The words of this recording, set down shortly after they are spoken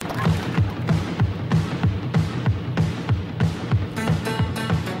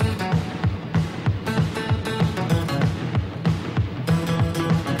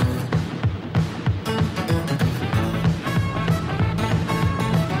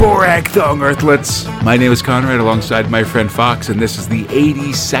Borag Thong Earthlets. My name is Conrad alongside my friend Fox, and this is the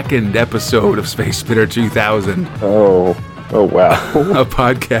 82nd episode of Space Spinner 2000. Oh wow. A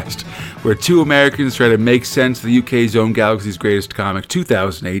podcast where two Americans try to make sense of the UK's own galaxy's greatest comic,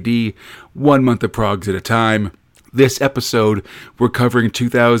 2000 AD, 1 month of progs at a time. This episode, we're covering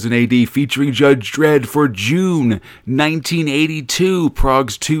 2000 AD featuring Judge Dredd for June 1982,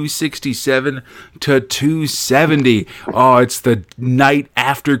 progs 267 to 270. Oh, it's the night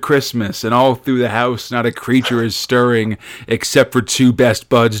after Christmas, and all through the house, not a creature is stirring except for two best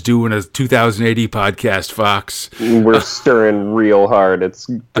buds doing a 2000 AD podcast, Fox. We're stirring real hard. It's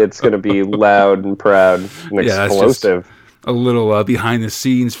going to be loud and proud and explosive. A little behind the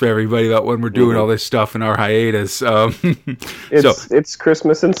scenes for everybody about when we're doing all this stuff in our hiatus. It's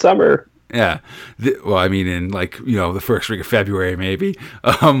Christmas and summer. Yeah. In the first week of February, maybe.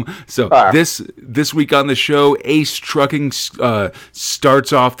 This week on the show, Ace Trucking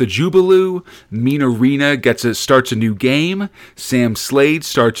starts off the Jubilee. Mean Arena starts a new game. Sam Slade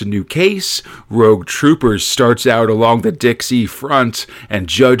starts a new case. Rogue Troopers starts out along the Dixie front. And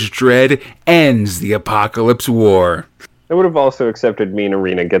Judge Dredd ends the Apocalypse War. I would have also accepted Mean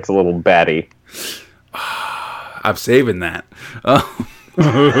Arena gets a little batty. I'm saving that.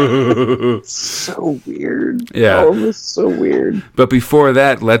 So weird. Yeah. All of this is so weird. But before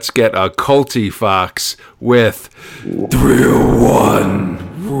that, let's get a culty Fox with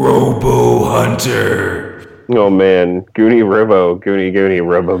 301 Robo Hunter. Oh man. Goonie Robo. Goonie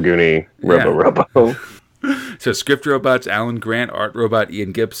Robo Goonie. Robo. So script robots Alan Grant, art robot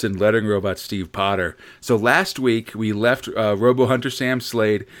Ian Gibson, lettering robot Steve Potter. So last week we left Robo Hunter Sam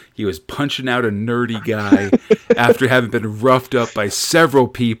Slade. He was punching out a nerdy guy after having been roughed up by several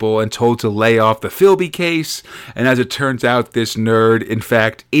people and told to lay off the Philby case. And as it turns out, this nerd, in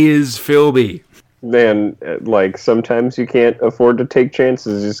fact, is Philby. Man, sometimes you can't afford to take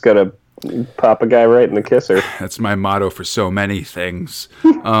chances. You just gotta pop a guy right in the kisser. That's my motto for so many things.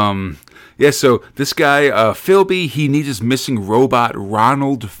 So this guy, Philby, he needs his missing robot,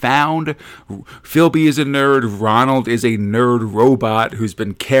 Ronald, found. Philby is a nerd. Ronald is a nerd robot who's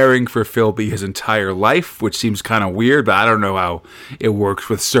been caring for Philby his entire life, which seems kind of weird, but I don't know how it works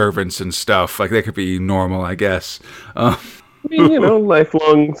with servants and stuff. Like, that could be normal, I guess.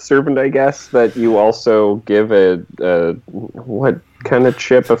 Lifelong servant, I guess, that you also give what kind of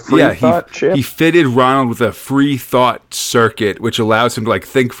chip? A free thought chip? He fitted Ronald with a free thought circuit, which allows him to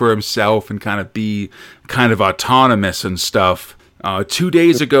think for himself and kind of be kind of autonomous and stuff. 2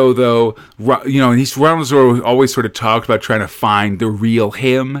 days ago, though, Ronald's always sort of talked about trying to find the real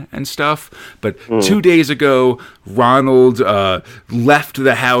him and stuff. But 2 days ago, Ronald left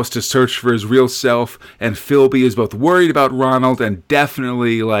the house to search for his real self, and Philby is both worried about Ronald and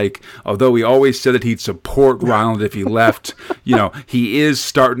definitely, although he always said that he'd support Ronald if he left, he is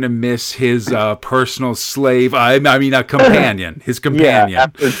starting to miss his personal slave. A companion. His companion. Yeah,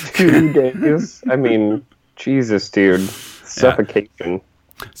 after 2 days. Jesus, dude. Suffocation.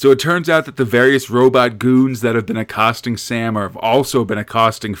 So it turns out that the various robot goons that have been accosting Sam have also been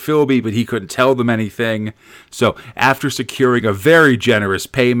accosting Philby, but he couldn't tell them anything. So after securing a very generous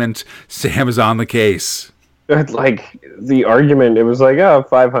payment, Sam is on the case. The argument, it was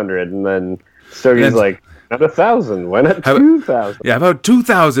 500, and then Stogie's not 1,000. Why not 2,000? Yeah, about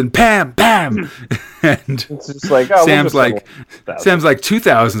 2,000. Pam. And it's just Sam's Sam's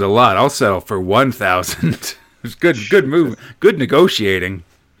 2,000's a lot. I'll settle for 1,000. It's good move, good negotiating.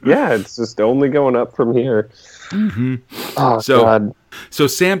 Yeah, it's just only going up from here. Mm-hmm. Oh, God. So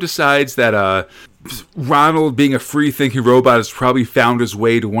Sam decides that Ronald, being a free-thinking robot, has probably found his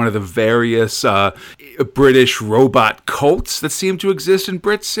way to one of the various British robot cults that seem to exist in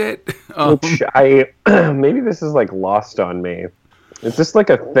Britsit. Which maybe this is lost on me. Is this a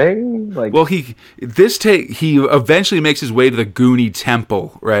thing? He eventually makes his way to the Goonie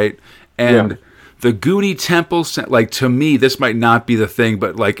Temple, right? And the Goonie Temple, to me, this might not be the thing,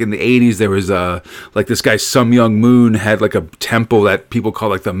 but in the 80s, there was this guy, Some Young Moon, had a temple that people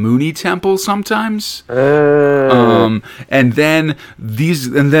call the Mooney Temple sometimes. And then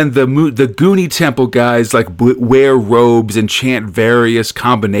the Goonie Temple guys wear robes and chant various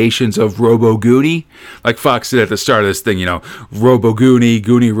combinations of Robo Goonie. Like Fox said at the start of this thing, Robo Goonie,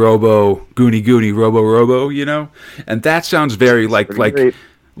 Goonie Robo, Goonie Robo, and that sounds very like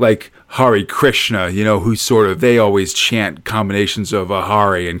Hare Krishna, who they always chant combinations of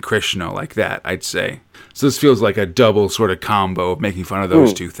Hare and Krishna like that, I'd say. So this feels like a double sort of combo of making fun of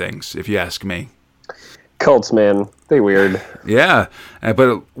those two things, if you ask me. Cults, man. They weird. Yeah,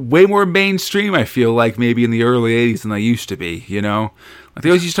 but way more mainstream, I feel like, maybe in the early 80s than they used to be, They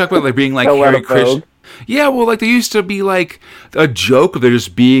always used to talk about being like Hare Krishna. Yeah, well, like, there used to be, like, a joke of there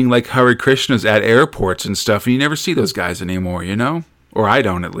just being, like, Hare Krishnas at airports and stuff, and you never see those guys anymore, you know? Or I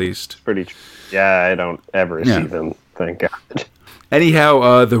don't, at least. Pretty true. Yeah, I don't ever see them, thank God.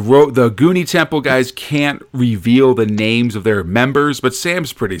 Anyhow, the Goonie Temple guys can't reveal the names of their members, but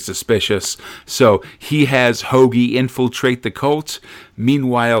Sam's pretty suspicious, so he has Hoagie infiltrate the cult.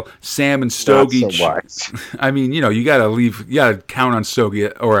 Meanwhile, Sam and Stogie... Not so wise. I mean, you know, you gotta count on Stogie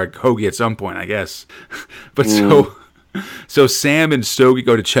or Hoagie at some point, I guess. But so Sam and Stogie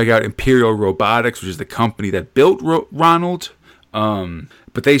go to check out Imperial Robotics, which is the company that built Ronald.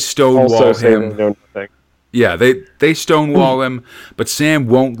 But they stonewall him. Yeah, they stonewall him, but Sam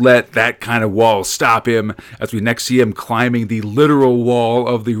won't let that kind of wall stop him, as we next see him climbing the literal wall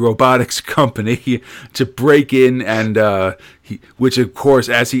of the robotics company to break in, and which of course,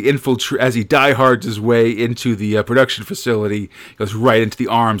 as he diehards his way into the production facility, goes right into the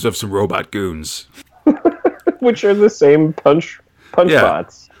arms of some robot goons, which are the same punch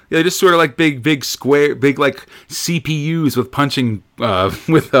bots. Yeah, they're just sort of like big like CPUs with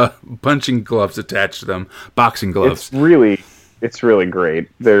punching gloves attached to them, boxing gloves. It's really great.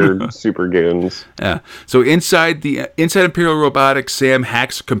 They're super goons. Yeah. So inside Imperial Robotics, Sam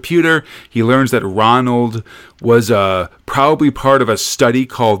hacks a computer. He learns that Ronald was probably part of a study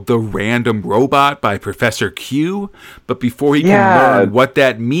called The Random Robot by Professor Q. But before he can learn what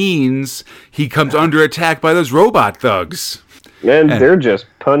that means, he comes under attack by those robot thugs. And they're just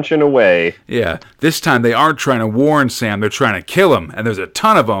punching away. Yeah. This time they aren't trying to warn Sam. They're trying to kill him. And there's a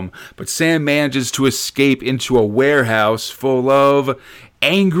ton of them. But Sam manages to escape into a warehouse full of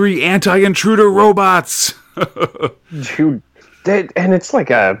angry anti-intruder robots. Dude, and it's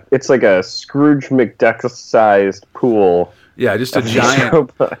like a Scrooge McDuck-sized pool. Yeah, just a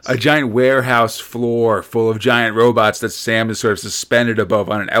giant warehouse floor full of giant robots that Sam is sort of suspended above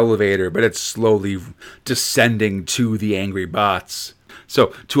on an elevator, but it's slowly descending to the angry bots.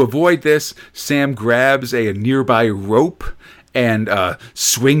 So, to avoid this, Sam grabs a nearby rope and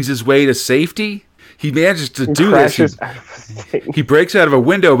swings his way to safety. He manages to do this. He breaks out of a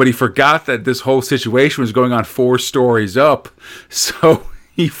window, but he forgot that this whole situation was going on 4 stories up. So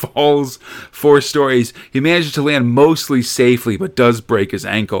he falls 4 stories. He manages to land mostly safely, but does break his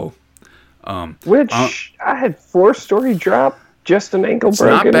ankle. Which I had 4-story drop, just an ankle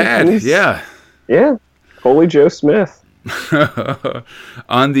broken. Not bad. Yeah. Yeah. Holy Joe Smith.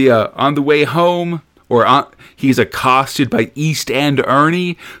 On the way home, he's accosted by East End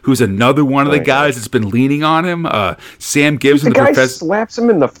Ernie, who's another one of the guys that's been leaning on him. Sam gives him the professor. Slaps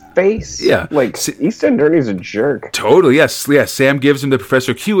him in the face. Yeah, like East End Ernie's a jerk. Totally. Yes. Yeah. Sam gives him the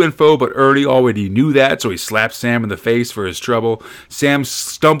Professor Q info, but Ernie already knew that, so he slaps Sam in the face for his trouble. Sam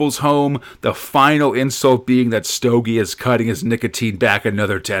stumbles home. The final insult being that Stogie is cutting his nicotine back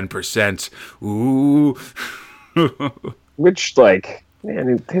another 10%. Ooh. Which, like,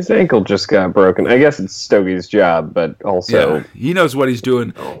 man, his ankle just got broken. I guess it's Stogie's job, but also... he knows what he's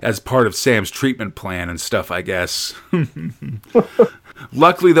doing as part of Sam's treatment plan and stuff, I guess.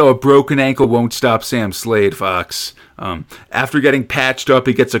 Luckily, though, a broken ankle won't stop Sam Slade, Fox. After getting patched up,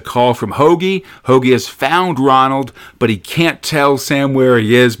 he gets a call from Hoagie. Hoagie has found Ronald, but he can't tell Sam where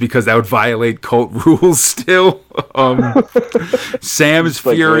he is because that would violate cult rules still. Sam is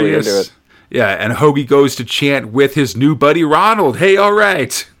furious. Really yeah, and Hoagie goes to chant with his new buddy Ronald. Hey, all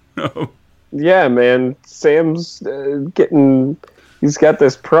right. Yeah, man. Sam's he's got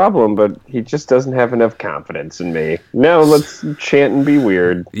this problem, but he just doesn't have enough confidence in me. No, let's chant and be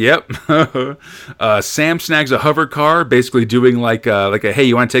weird. Yep. Sam snags a hover car, basically doing like a, hey,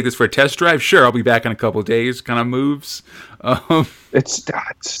 you want to take this for a test drive? Sure, I'll be back in a couple of days kind of moves. It's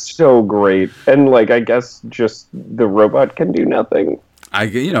so great. And, like, I guess just the robot can do nothing.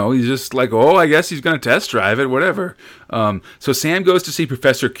 He's just like, I guess he's going to test drive it, whatever. So Sam goes to see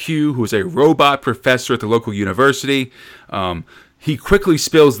Professor Q, who is a robot professor at the local university. He quickly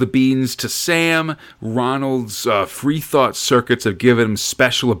spills the beans to Sam. Ronald's free thought circuits have given him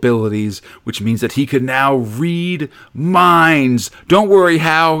special abilities, which means that he can now read minds. Don't worry,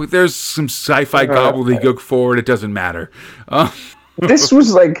 Hal. There's some sci-fi gobbledygook for it. It doesn't matter. This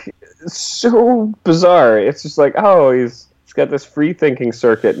was, like, so bizarre. It's just like, he's got this free thinking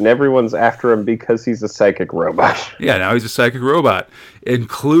circuit and everyone's after him because he's a psychic robot. Yeah, now he's a psychic robot,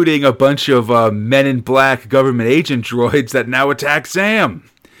 including a bunch of Men in Black government agent droids that now attack Sam.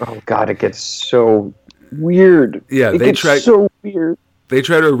 Oh God, it gets so weird. Yeah, so weird. They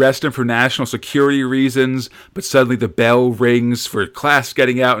try to arrest him for national security reasons, but suddenly the bell rings for class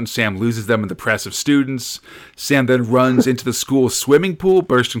getting out and Sam loses them in the press of students. Sam then runs into the school swimming pool,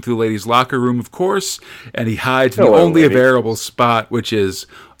 bursting through the ladies' locker room, of course, and he hides in the only available spot, which is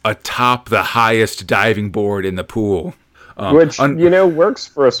atop the highest diving board in the pool. Which, works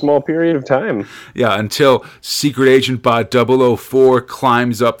for a small period of time. Yeah, until Secret Agent Bot 004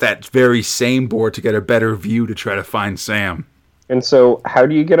 climbs up that very same board to get a better view to try to find Sam. And so, how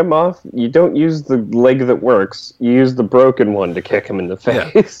do you get him off? You don't use the leg that works. You use the broken one to kick him in the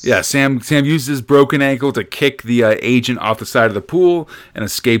face. Yeah. Sam uses his broken ankle to kick the agent off the side of the pool and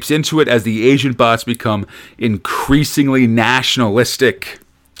escapes into it as the agent bots become increasingly nationalistic.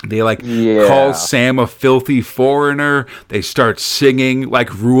 They call Sam a filthy foreigner. They start singing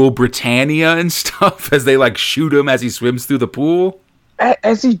 "Rule Britannia" and stuff as they shoot him as he swims through the pool.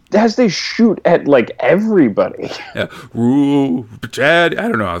 As they shoot at everybody. Yeah, Rule Britannia. I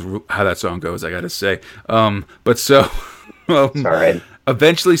don't know how that song goes, I gotta say. But so sorry.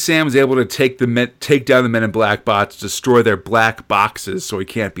 Eventually, Sam is able to take down the Men in Black bots, destroy their black boxes, so he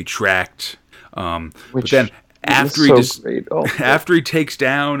can't be tracked. But then. After he takes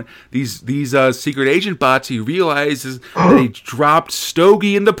down these secret agent bots, he realizes that he dropped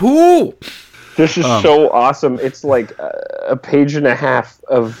Stogie in the pool. This is so awesome. It's like a page and a half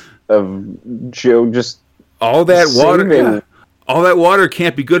of Joe just all that water. Yeah. All that water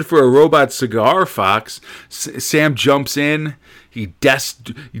can't be good for a robot cigar, Fox. Sam jumps in. He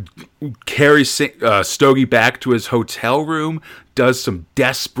carries Stogie back to his hotel room, does some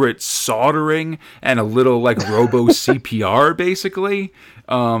desperate soldering and a little robo CPR, basically.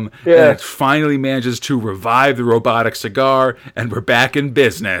 And it finally manages to revive the robotic cigar, and we're back in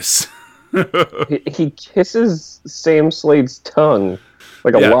business. He kisses Sam Slade's tongue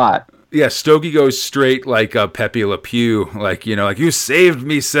a lot. Yeah, Stogie goes straight like Pepe Le Pew, you saved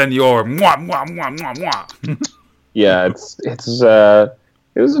me, senor. Mwah, mwah, mwah, mwah, mwah. Yeah,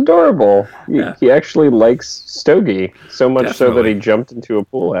 it was adorable. He actually likes Stogie so much so that he jumped into a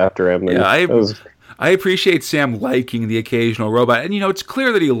pool after him. Yeah, I appreciate Sam liking the occasional robot, and it's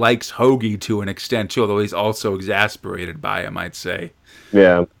clear that he likes Hoagie to an extent too, although he's also exasperated by him, I'd say.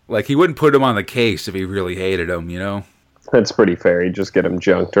 Yeah, he wouldn't put him on the case if he really hated him, That's pretty fair. He'd just get him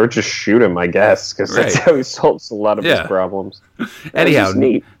junked, or just shoot him, I guess, because that's how he solves a lot of his problems. Anyhow,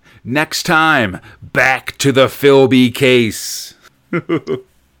 neat. Next time, back to the Philby case.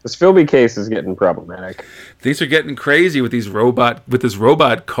 This Philby case is getting problematic. Things are getting crazy with this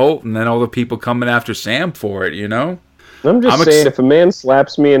robot cult, and then all the people coming after Sam for it. I'm just saying, if a man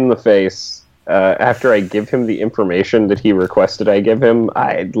slaps me in the face after I give him the information that he requested I give him,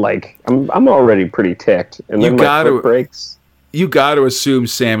 I'm already pretty ticked, and then my foot breaks. You got to assume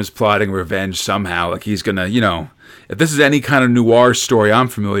Sam is plotting revenge somehow. He's gonna, if this is any kind of noir story I'm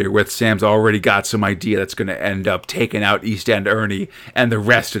familiar with, Sam's already got some idea that's going to end up taking out East End Ernie and the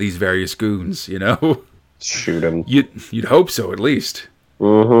rest of these various goons, Shoot him. You'd hope so, at least.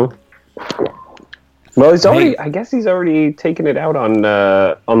 Mm-hmm. Well, I guess he's already taken it out on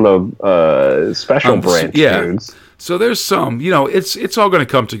the special branch dudes. So there's some, it's all going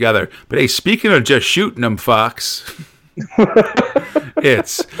to come together. But hey, speaking of just shooting them, Fox...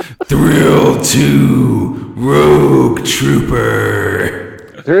 It's Thrill 2 Rogue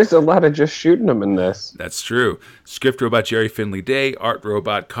Trooper. There's a lot of just shooting them in this. That's true. Script robot Jerry Finley Day, art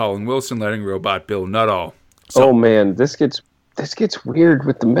robot Colin Wilson, lettering robot Bill Nuttall. Oh man, this gets weird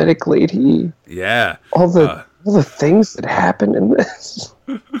with the medic lady. Yeah. All the things that happen in this.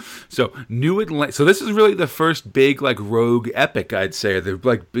 So So this is really the first big Rogue epic, I'd say. The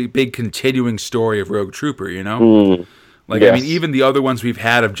big continuing story of Rogue Trooper, Yes. I mean, even the other ones we've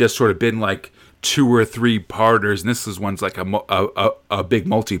had have just sort of been 2 or 3 parters, and this is one's a big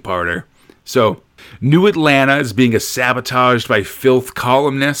multi-parter. So, New Atlanta is being sabotaged by filth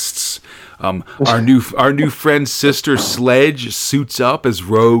columnists. Our new friend Sister Sledge suits up as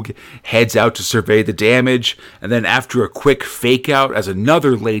Rogue heads out to survey the damage, and then after a quick fake out as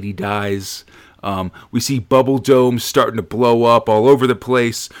another lady dies, we see bubble domes starting to blow up all over the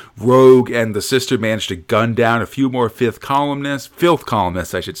place. Rogue and the sister manage to gun down a few more filth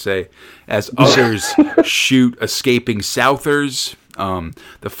columnists, I should say, as others shoot escaping Southers.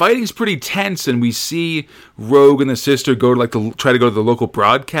 The fighting's pretty tense, and we see Rogue and the sister go to try to go to the local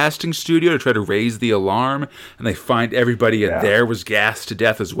broadcasting studio to try to raise the alarm, and they find everybody in there was gassed to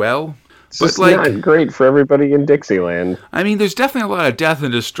death as well. It's not great for everybody in Dixieland. I mean, there's definitely a lot of death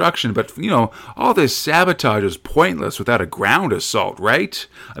and destruction, but, all this sabotage is pointless without a ground assault, right?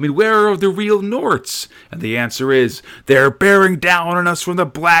 I mean, where are the real Norts? And the answer is, they're bearing down on us from the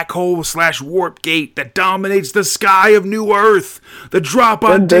black hole/warp gate that dominates the sky of New Earth. The drop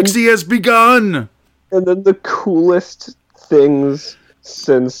on Dixie has begun! And then the coolest things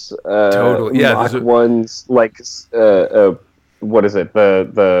since Mach 1's, what is it?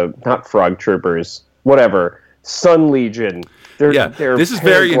 The not Frog Troopers, whatever. Sun Legion. They're this is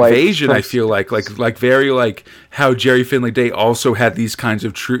very paragliding Invasion. from I feel like very like how Jerry Finley Day also had these kinds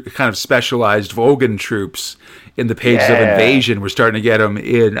of kind of specialized Volgan troops in the pages of Invasion. We're starting to get them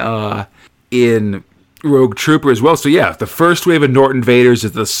in Rogue Trooper as well. So yeah, the first wave of Norton invaders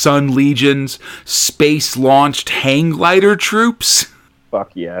is the Sun Legion's space-launched hang glider troops.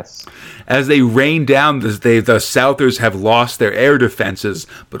 Fuck yes. As they rain down, the Southers have lost their air defenses,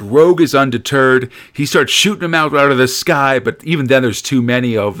 but Rogue is undeterred. He starts shooting them out of the sky, but even then there's too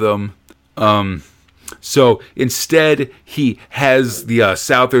many of them. So instead, he has the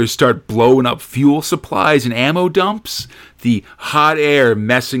Southers start blowing up fuel supplies and ammo dumps. The hot air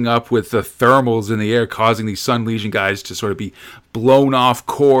messing up with the thermals in the air, causing these Sun Legion guys to sort of be blown off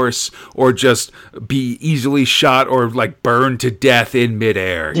course or just be easily shot or like burned to death in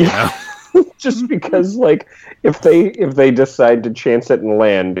midair. You know? Just because, like, if they decide to chance it and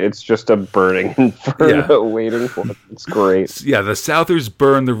land, it's just a burning inferno waiting for them. It's great. Yeah, the Southers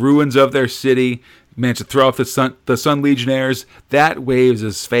burn the ruins of their city, manage to throw off the Sun Legionnaires. That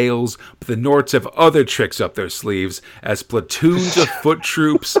waves fails, but the Norts have other tricks up their sleeves as platoons of foot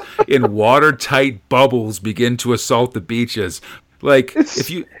troops in watertight bubbles begin to assault the beaches. Like,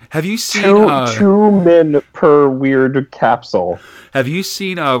 have you seen two men per weird capsule? Have you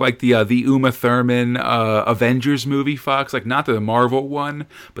seen like the Uma Thurman Avengers movie, Fox? Like not the Marvel one,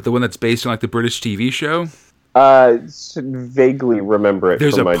 but the one that's based on like the British TV show. Vaguely remember it.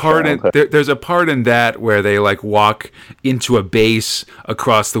 There's a part there's a part in that where they like walk into a base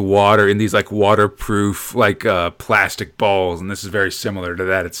across the water in these like waterproof like plastic balls, and this is very similar to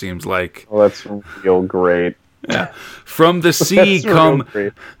that. It seems like. Oh, that's real great. Yeah. From the sea come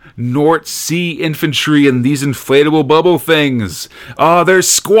Nort Sea infantry and these inflatable bubble things. Oh, they're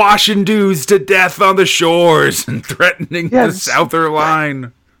squashing dudes to death on the shores and threatening the Souther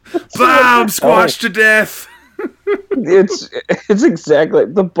line. Bam! Squashed to death. It's exactly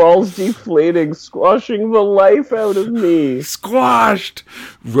the balls deflating, squashing the life out of me. Squashed.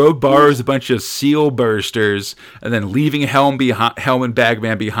 Rogue borrows a bunch of seal bursters, and then leaving Helm and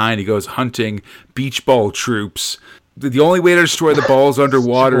Bagman behind, he goes hunting beach ball troops. The only way to destroy the balls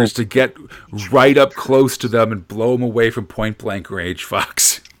underwater is to get right up close to them and blow them away from point blank range,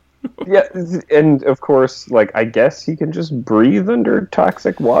 Fox. Yeah, and of course, like, I guess he can just breathe under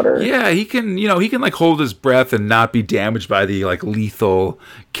toxic water. Yeah, he can like hold his breath and not be damaged by the like lethal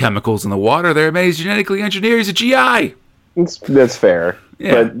chemicals in the water there. Man, he's genetically engineered. He's a GI. That's fair.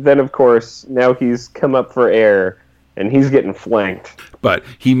 Yeah. But then, of course, now he's come up for air and he's getting flanked. But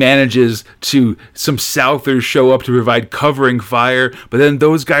he manages to, some Southers show up to provide covering fire, but then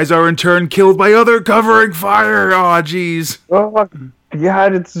those guys are in turn killed by other covering fire. Oh, jeez. Oh,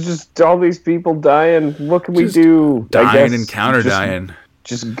 God, it's just all these people dying. What can we do? Dying and counter-dying.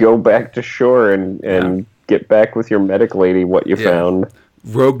 Just go back to shore and get back with your medic lady what you found.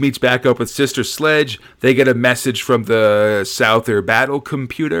 Rogue meets back up with Sister Sledge. They get a message from the Souther battle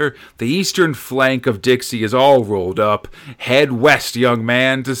computer. The eastern flank of Dixie is all rolled up. Head west, young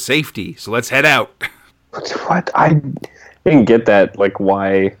man, to safety. So let's head out. What? I didn't get that. Like,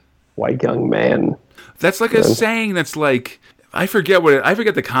 why young man? That's like a saying that's like... I forget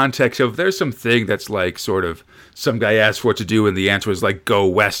the context of. There's something that's like sort of some guy asked what to do and the answer was like go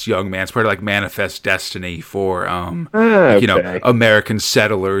west, young man. It's part of like Manifest Destiny for you know, American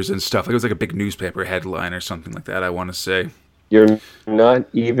settlers and stuff. Like it was like a big newspaper headline or something like that. I want to say. You're not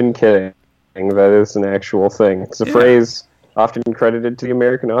even kidding. That is an actual thing. It's a phrase often credited to the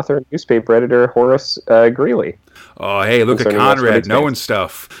American author and newspaper editor Horace Greeley. Oh, hey, look at Conrad knowing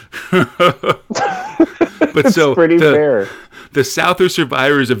stuff. But so pretty fair. The Souther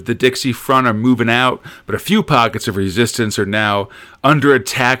survivors of the Dixie Front are moving out, but a few pockets of resistance are now under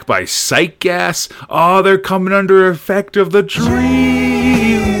attack by psych gas. Oh, they're coming under effect of the Dreamweaver.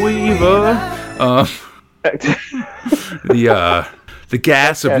 The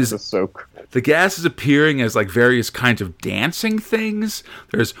gas of his... The gas is appearing as like various kinds of dancing things.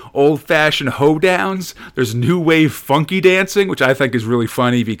 There's old-fashioned hoedowns. There's new wave funky dancing, which I think is really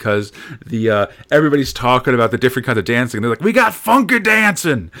funny because the everybody's talking about the different kinds of dancing. They're like, we got funky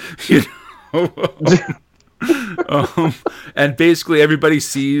dancing, you know. And basically everybody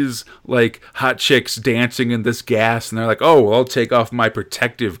sees like hot chicks dancing in this gas, and they're like, oh, well, I'll take off my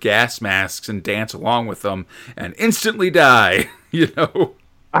protective gas masks and dance along with them, and instantly die, you know.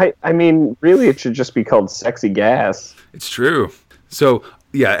 I mean, really, it should just be called sexy gas. It's true. So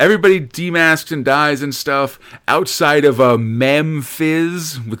yeah, everybody demasks and dies and stuff outside of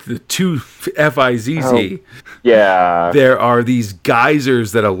Memphis with the two Fizz. Yeah. There are these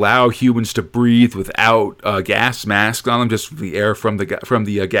geysers that allow humans to breathe without gas masks on them, just the air from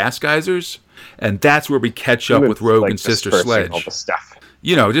the gas geysers, and that's where we catch up with Rogue and Sister Sledge. All the stuff.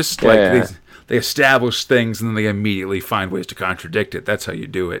 You know, just like they establish things and then they immediately find ways to contradict it. That's how you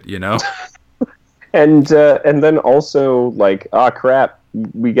do it, you know. And then also like, oh crap,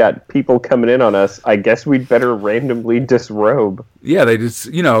 we got people coming in on us. I guess we'd better randomly disrobe. Yeah, they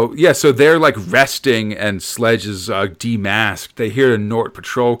just, so they're like resting and Sledge is demasked. They hear the Nort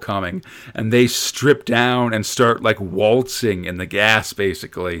patrol coming and they strip down and start like waltzing in the gas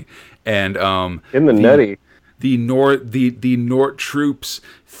basically. And in the nutty. The Nort troops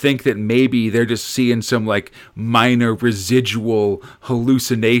think that maybe they're just seeing some like minor residual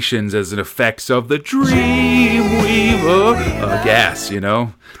hallucinations as an effects of the Dreamweaver gas,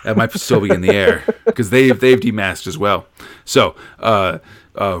 that might still be in the air because they've demasked as well. So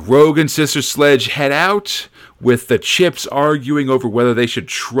Rogue and Sister Sledge head out with the Chips arguing over whether they should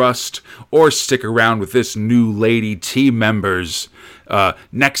trust or stick around with this new lady team members.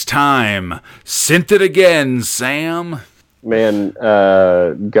 Next time, synth it again, Sam. Man,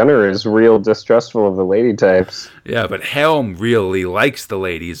 Gunner is real distrustful of the lady types. Yeah, but Helm really likes the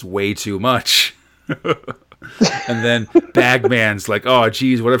ladies way too much. And then Bagman's like, oh,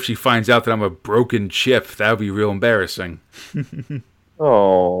 geez, what if she finds out that I'm a broken chip? That would be real embarrassing.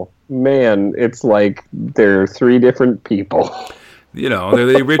 Oh, man, it's like they're three different people. They're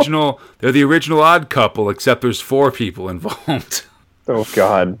the original Odd Couple, except there's 4 people involved. Oh,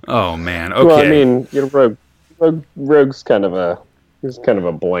 God. Oh, man. Okay. Well, I mean, Rogue's kind of a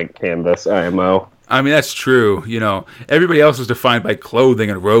blank canvas IMO. I mean, that's true. Everybody else is defined by clothing,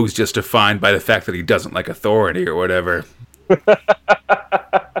 and Rogue's just defined by the fact that he doesn't like authority or whatever.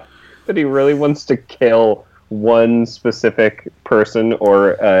 That he really wants to kill one specific person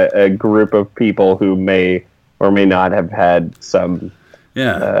or a group of people who may or may not have had some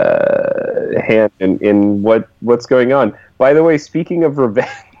hand in what's going on. By the way, speaking of revenge.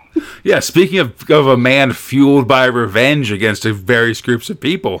 Yeah, speaking of a man fueled by revenge against various groups of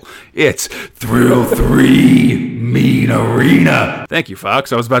people, it's Thrill 3 Mean Arena. Thank you,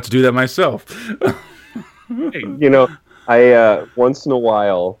 Fox. I was about to do that myself. I once in a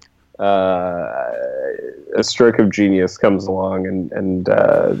while, a stroke of genius comes along, and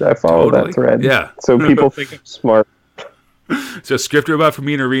I follow that thread. Yeah. So people think I'm smart. So script robot for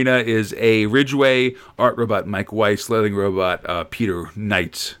Mean Arena is a Ridgeway, art robot Mike Weiss, lettering robot Peter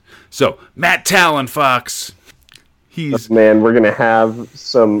Knight. So Matt Talon, Fox. We're gonna have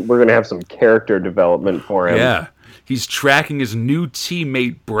some character development for him. Yeah. He's tracking his new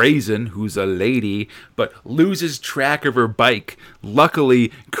teammate Brazen, who's a lady, but loses track of her bike.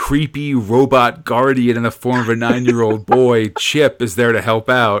 Luckily, creepy robot guardian in the form of a 9-year-old boy, Chip, is there to help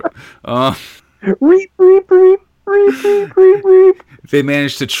out. Reep, reep, reep. Reep, reep, reep. They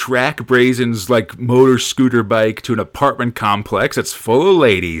managed to track Brazen's motor scooter bike to an apartment complex that's full of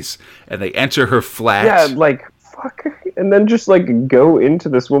ladies, and they enter her flat. Yeah, fuck, and then just go into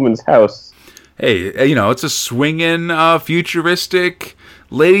this woman's house. Hey, it's a swinging, futuristic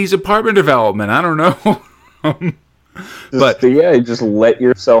ladies' apartment development. I don't know. Just let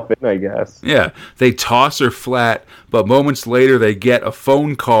yourself in, I guess. Yeah, they toss her flat, but moments later they get a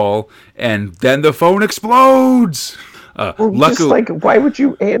phone call, and then the phone explodes. Luckily, why would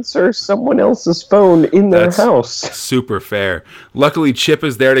you answer someone else's phone in their house? Super fair. Luckily, Chip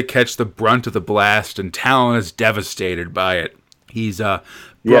is there to catch the brunt of the blast, and Talon is devastated by it. He's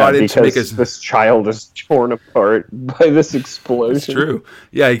brought in to make this child is torn apart by this explosion. It's true.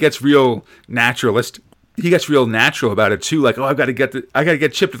 Yeah, he gets real naturalistic. He gets real natural about it too. Like, oh, I got to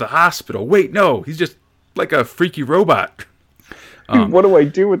get Chip to the hospital. Wait, no, he's just like a freaky robot. What do I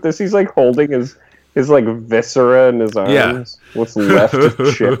do with this? He's holding his viscera in his arms. Yeah. What's left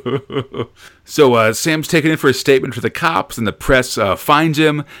of Chip? So Sam's taken in for a statement for the cops, and the press finds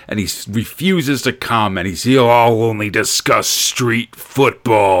him, and he refuses to comment. He'll only discuss street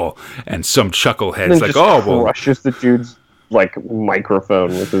football. And some chucklehead's like, oh, well, crushes the dude's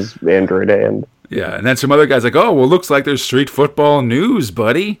microphone with his Android hand. Yeah, and then some other guy's like, oh, well, looks like there's street football news,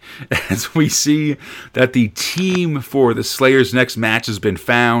 buddy. As we see that the team for the Slayers' next match has been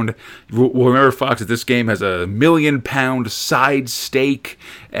found. We'll remember, Fox, that this game has a £1 million side stake,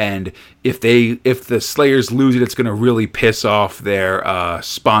 and if the Slayers lose it, it's going to really piss off their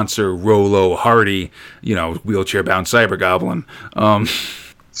sponsor, Rolo Hardy, wheelchair-bound Cyber Goblin.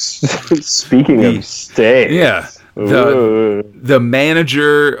 Speaking of stakes. Yeah. The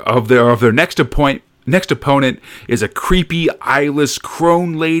manager of their next next opponent is a creepy, eyeless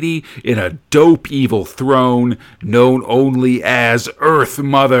crone lady in a dope evil throne known only as Earth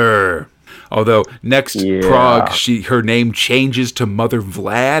Mother. Although next prog, her name changes to Mother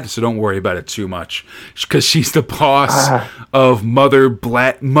Vlad, so don't worry about it too much, because she's the boss of Mother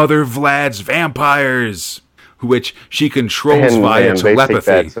Vlad's vampires, which she controls via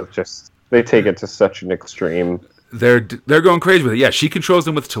telepathy. They take it to such an extreme. They're going crazy with it. Yeah, she controls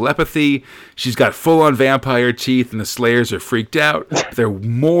them with telepathy. She's got full-on vampire teeth, and the Slayers are freaked out. They're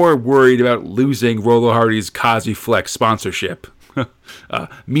more worried about losing Rolo Hardy's Kazi Flex sponsorship.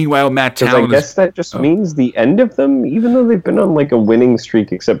 Meanwhile, Matt Talon. I guess that just means the end of them, even though they've been on like a winning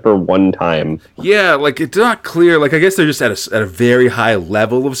streak except for one time. Yeah, like it's not clear. Like I guess they're just at a very high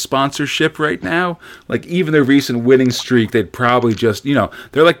level of sponsorship right now. Like even their recent winning streak, they'd probably just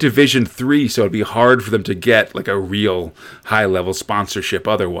they're like Division 3, so it'd be hard for them to get like a real high level sponsorship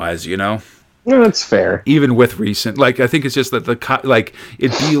otherwise. No, that's fair. Even with recent, like I think it's just that it'd be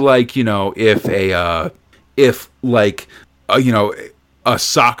like a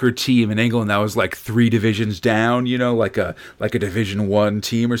soccer team in England that was like 3 divisions down, like a Division 1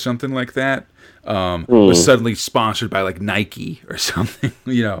 team or something like that, was suddenly sponsored by like Nike or something,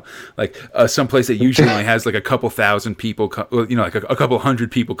 like someplace that usually only has like a couple thousand people, like a couple hundred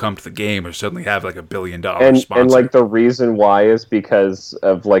people come to the game, or suddenly have like $1 billion sponsor. And like the reason why is because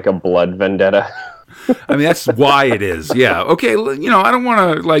of like a blood vendetta. I mean, that's why it is. Yeah. Okay. I don't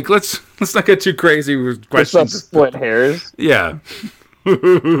want to let's not get too crazy with questions. Let's not split hairs. Yeah.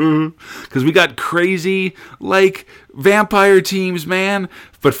 Because we got crazy vampire teams, man.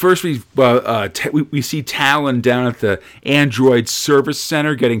 But first we see Talon down at the Android Service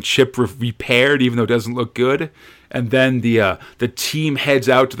Center getting chip repaired, even though it doesn't look good. And then the team heads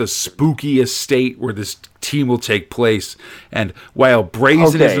out to the spooky estate where this team will take place. And while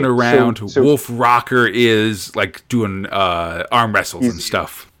Brazen isn't around, Wolf Rocker is doing arm wrestles and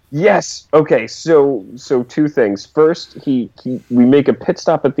stuff. Yes. Okay. So 2 things. First, we make a pit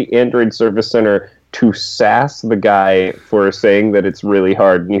stop at the Android Service Center to sass the guy for saying that it's really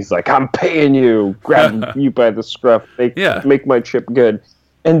hard, and he's like, "I'm paying you, grab you by the scruff, make my chip good,"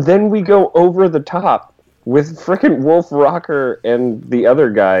 and then we go over the top with frickin' Wolf Rocker and the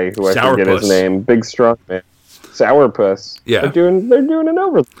other guy who I forget his name, big strong man. Sourpuss. Yeah. They're doing it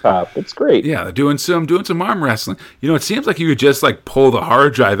over the top. It's great. Yeah, they're doing some arm wrestling. It seems like you could just pull the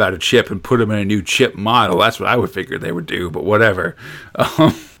hard drive out of Chip and put him in a new Chip model. That's what I would figure they would do, but whatever.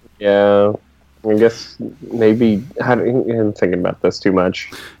 Yeah. I guess maybe I'm thinking about this too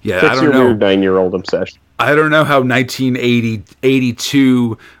much. Yeah, I don't know. Weird 9-year-old obsession. I don't know how 1980,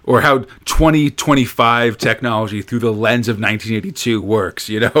 82, or how 2025 technology through the lens of 1982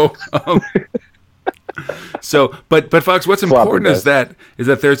 works, So, but Fox, what's important is that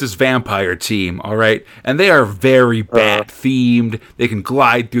there's this vampire team, all right, and they are very bat themed. They can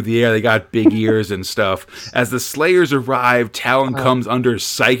glide through the air. They got big ears and stuff. As the Slayers arrive, Talon comes under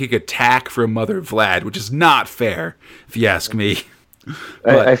psychic attack from Mother Vlad, which is not fair, if you ask me.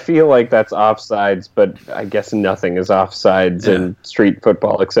 I feel like that's offsides, but I guess nothing is offsides in street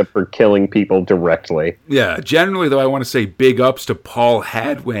football except for killing people directly. Yeah, generally, though, I want to say big ups to Paul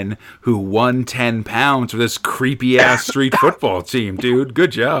Hadwin, who won 10 pounds for this creepy-ass street football team, dude.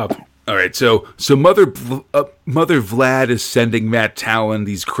 Good job. All right, so Mother Vlad is sending Matt Talon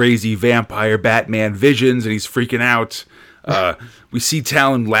these crazy vampire Batman visions, and he's freaking out. We see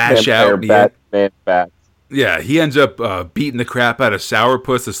Talon lash out. Batman bats. Yeah, he ends up beating the crap out of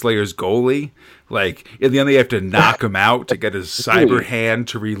Sourpuss, the Slayer's goalie. In the end, they have to knock him out to get his cyber hand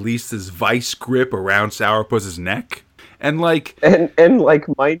to release this vice grip around Sourpuss's neck. And mind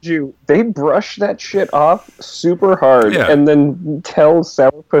you, they brush that shit off super hard and then tell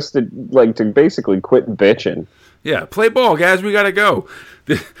Sourpuss to basically quit bitching. Yeah, play ball, guys. We gotta go.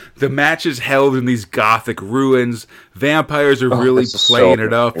 The match is held in these gothic ruins. Vampires are really playing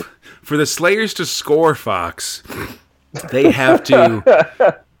it up. For the Slayers to score, Fox, they have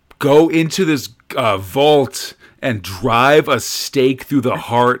to go into this vault and drive a stake through the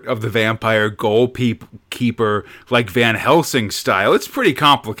heart of the vampire goalkeeper, like Van Helsing style. It's pretty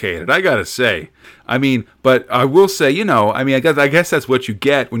complicated, I gotta say. I mean, but I will say, I guess that's what you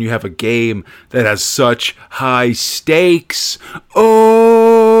get when you have a game that has such high stakes. Okay.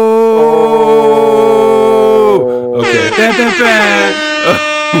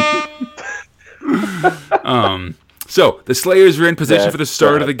 So the Slayers are in position for the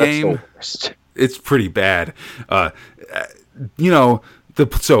start of the game. It's pretty bad.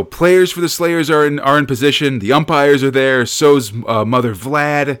 So players for the Slayers are in position. The umpires are there. So's Mother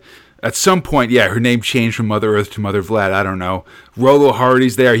Vlad. At some point, yeah, her name changed from Mother Earth to Mother Vlad. I don't know. Rolo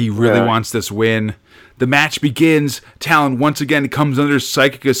Hardy's there. He really wants this win. The match begins. Talon once again comes under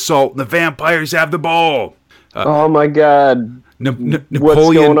psychic assault, and the vampires have the ball. Oh my God! Napoleon,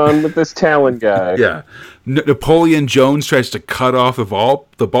 what's going on with this Talon guy? Yeah, Napoleon Jones tries to cut off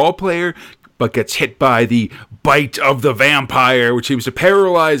the ball player, but gets hit by the bite of the vampire, which seems to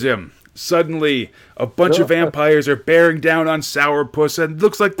paralyze him. Suddenly, a bunch of vampires are bearing down on Sourpuss, and it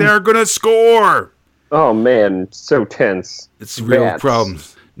looks like they're gonna score. Oh man, so tense. It's real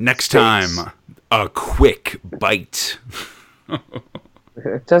problems. Next time, a quick bite.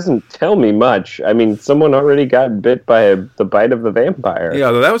 It doesn't tell me much. I mean, someone already got bit by the bite of the vampire.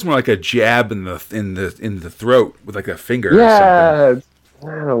 Yeah, that was more like a jab in the throat with like a finger. Yeah, or something.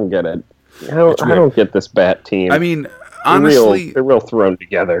 I don't get it. I don't get this Bat team. I mean, honestly, they're real thrown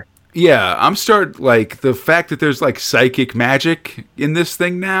together. Yeah, I'm like the fact that there's like psychic magic in this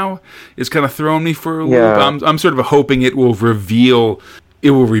thing now is kind of throwing me for a loop. I'm sort of hoping it will reveal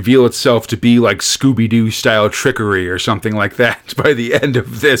itself to be like Scooby-Doo style trickery or something like that by the end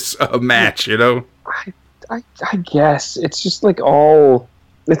of this match, you know? I guess it's just like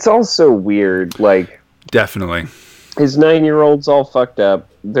it's all so weird. Like, definitely. His 9-year-old's all fucked up.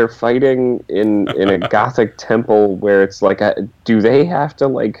 They're fighting in a Gothic temple where it's like, do they have to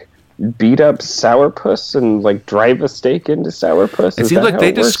like beat up Sourpuss and like drive a stake into Sourpuss? It seems like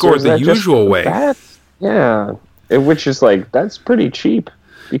they just scored the usual way. Yeah, which is like, that's pretty cheap.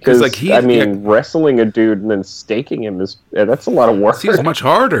 Because like wrestling a dude and then staking him that's a lot of work. Seems much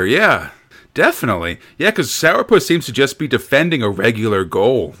harder. Yeah, definitely. Yeah, because Sourpuss seems to just be defending a regular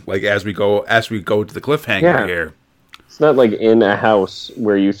goal. Like as we go to the cliffhanger here. It's not like in a house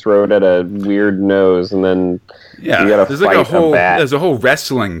where you throw it at a weird nose and then you gotta fight a bat. There's a whole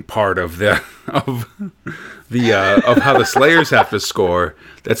wrestling part of of how the Slayers have to score.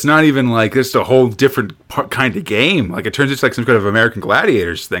 That's not even like just a whole different kind of game. Like it turns into like some kind of American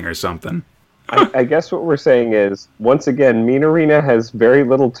Gladiators thing or something. I guess what we're saying is, once again, Mean Arena has very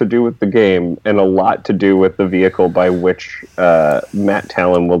little to do with the game and a lot to do with the vehicle by which Matt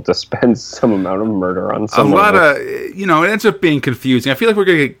Talon will dispense some amount of murder on someone. A lot of, it ends up being confusing. I feel like we're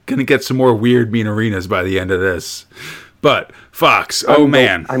going to get some more weird Mean Arenas by the end of this. But, Fox,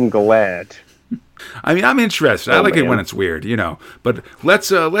 man. I'm glad. I mean, I'm interested. I like it when it's weird, But let's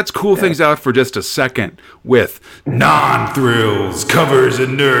cool things out for just a second with non-thrills, covers,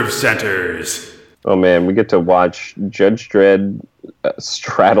 and nerve centers. Oh man, we get to watch Judge Dredd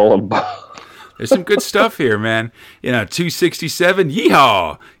straddle a ball. There's some good stuff here, man. 267,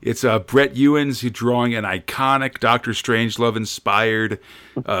 yeehaw! It's Brett Ewins who's drawing an iconic Doctor Strangelove-inspired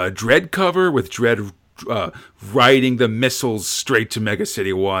Dredd cover with Dredd riding the missiles straight to Mega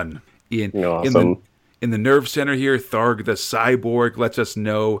City 1. Awesome. In the nerve center here, Tharg the Cyborg lets us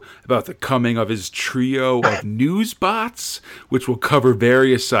know about the coming of his trio of news bots, which will cover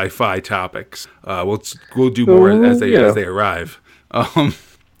various sci-fi topics. We'll do more as they arrive. All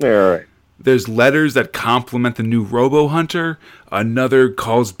right. There's letters that complement the new Robo Hunter. Another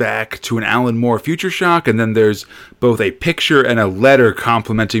calls back to an Alan Moore Future Shock, and then there's both a picture and a letter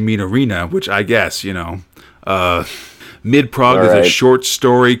complimenting Mean Arena, which I guess Mid-prog is a short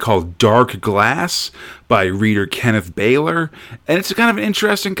story called Dark Glass by reader Kenneth Baylor. And it's kind of an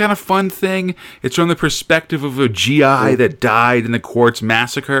interesting, kind of fun thing. It's from the perspective of a GI that died in the Quartz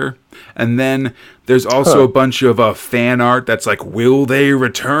Massacre. And then there's also a bunch of fan art that's like, Will They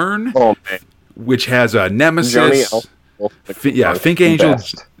Return? Oh, man. Which has a Nemesis. Fink Angel,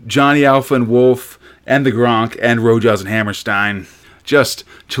 Johnny Alpha and Wolf, and the Gronk, and Rojas and Hammerstein. Just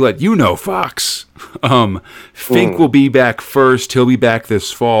to let you know, Fox, Fink will be back first. He'll be back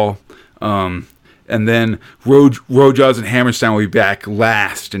this fall. And then Rojas and Hammerstein will be back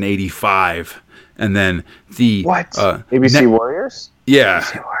last in 85. And then the... What? ABC Warriors? Yeah.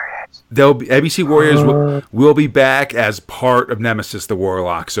 ABC Warriors. ABC Warriors will be back as part of Nemesis the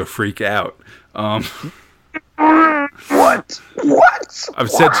Warlock, so freak out. What? I've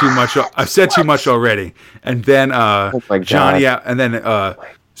said too much. I've said too much already. And then Johnny, and then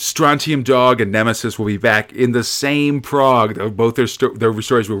Strontium Dog and Nemesis will be back in the same prog. Both their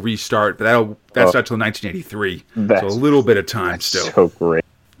stories will restart, but that's not till 1983. So a little bit of time still. So great.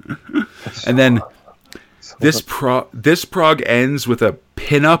 And then this prog ends with a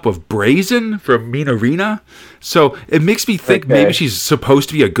pinup of Brazen from Mean Arena. So it makes me think maybe she's supposed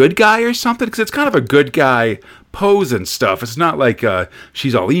to be a good guy or something, because it's kind of a good guy pose and stuff. It's not like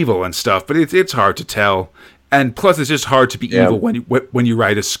she's all evil and stuff, but it's hard to tell. And plus, it's just hard to be evil when you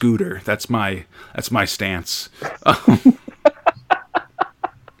ride a scooter. That's my stance.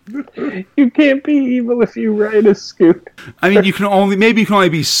 You can't be evil if you ride a scooter. I mean, you can only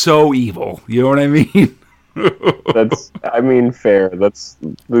be so evil. You know what I mean? Fair.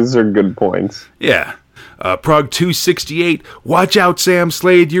 Those are good points. Yeah. Prog 268. Watch out, Sam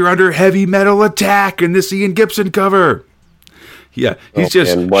Slade. You're under heavy metal attack in this Ian Gibson cover. Yeah, he's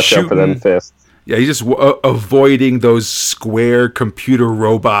just watch shooting. Out for them fists. Yeah, he's just avoiding those square computer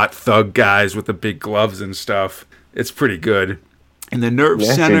robot thug guys with the big gloves and stuff. It's pretty good. In the Nerve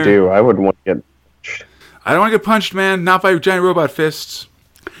Center. Yes, you do. I wouldn't want to get punched. I don't want to get punched, man. Not by giant robot fists.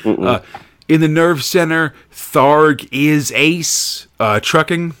 In the Nerve Center, Tharg is Ace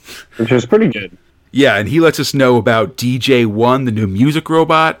trucking. Which is pretty good. Yeah, and he lets us know about DJ1, the new music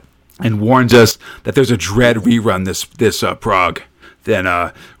robot, and warns us that there's a Dread rerun this prog.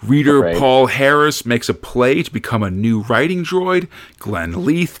 Then reader Paul Harris makes a play to become a new writing droid. Glenn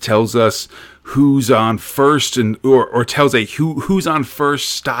Leith tells us who's on first or tells a who's on first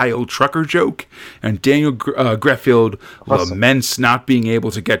style trucker joke. And Daniel Greffield laments not being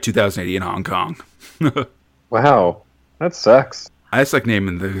able to get 2080 in Hong Kong. Wow, that sucks. I just like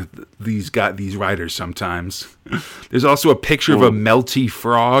naming these writers sometimes. There's also a picture of a melty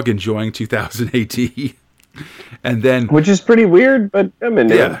frog enjoying 2000 AD. And then, which is pretty weird, but I'm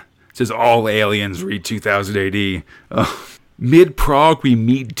into it. It says all aliens read 2000 AD. Mid-prog, we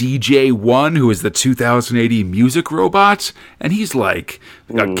meet DJ1, who is the 2080 music robot, and he's like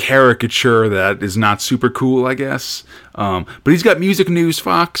a caricature that is not super cool, I guess. But he's got music news,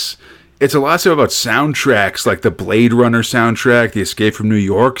 Fox. It's a lot of stuff about soundtracks, like the Blade Runner soundtrack, the Escape from New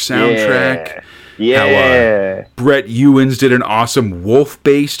York soundtrack. Yeah. How Brett Ewins did an awesome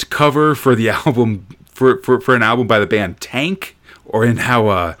Wolf-based cover for the album for an album by the band Tank. Or in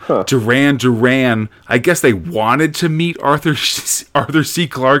how Duran Duran, I guess they wanted to meet Arthur C.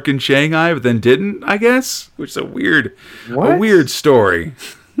 Clarke in Shanghai, but then didn't, I guess? Which is a weird story.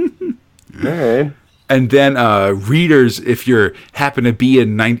 All right. And then readers, if you happen to be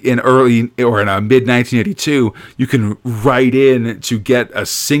in early or in mid 1982, you can write in to get a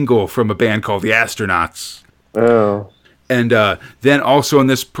single from a band called the Astronauts. Oh. And then also in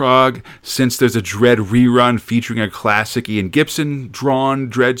this prog, since there's a Dread rerun featuring a classic Ian Gibson drawn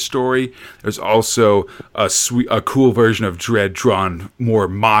Dread story, there's also a cool version of Dread drawn more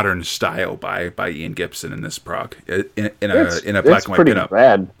modern style by Ian Gibson in this prog in a black and white pinup.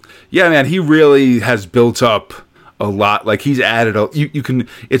 Rad. Yeah, man, he really has built up a lot. Like he's added you can.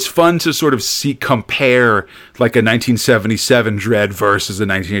 It's fun to sort of compare like a 1977 Dread versus a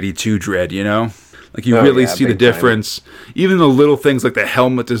 1982 Dread. You know. Like, you really see the difference. Time. Even the little things like the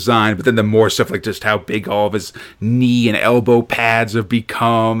helmet design, but then the more stuff like just how big all of his knee and elbow pads have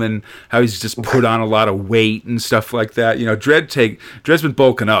become and how he's just put on a lot of weight and stuff like that. You know, Dread's been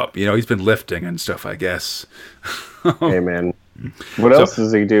bulking up. You know, he's been lifting and stuff, I guess. Hey, man. What else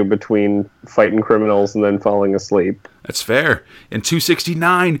does he do between fighting criminals and then falling asleep? That's fair. In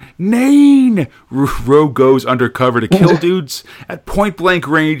 269, Nain! Rogue goes undercover to kill dudes at point-blank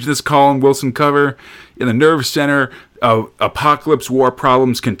range, this Colin Wilson cover. In the Nerve Center, Apocalypse War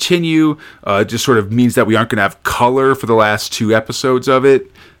problems continue. Just sort of means that we aren't going to have color for the last 2 episodes of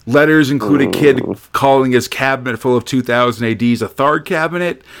it. Letters include a kid calling his cabinet full of 2000 ADs a Tharg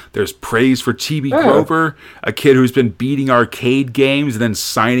cabinet. There's praise for T.B. Grover, a kid who's been beating arcade games and then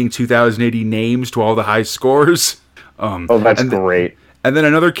signing 2080 names to all the high scores. That's great. And then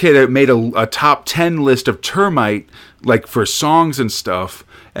another kid that made a top 10 list of Termite, like for songs and stuff.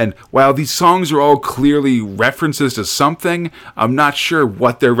 And while these songs are all clearly references to something, I'm not sure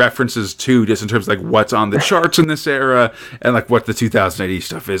what they're references to, just in terms of like what's on the charts in this era and like what the 2080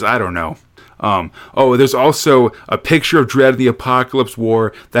 stuff is. I don't know. There's also a picture of Dread of the Apocalypse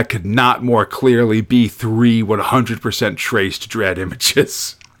War that could not more clearly be 3 100% traced Dread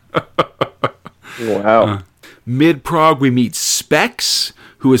images. Wow. Mid-prog, we meet Specs,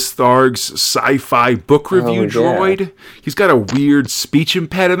 who is Tharg's sci-fi book review droid. He's got a weird speech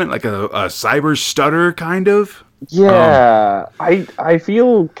impediment, like a cyber stutter, kind of. Yeah, I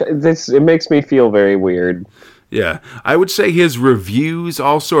feel this. It makes me feel very weird. Yeah, I would say his reviews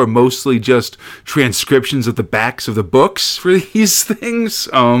also are mostly just transcriptions of the backs of the books for these things.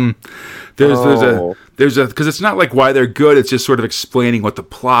 There's because it's not like why they're good. It's just sort of explaining what the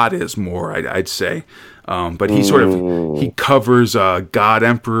plot is more. I'd say. But he covers God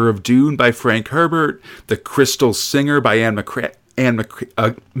Emperor of Dune by Frank Herbert, The Crystal Singer by Anne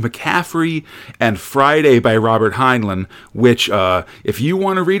McCaffrey, and Friday by Robert Heinlein, which, if you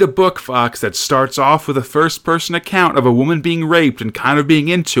want to read a book, Fox, that starts off with a first-person account of a woman being raped and kind of being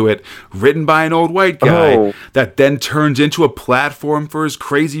into it, written by an old white guy, that then turns into a platform for his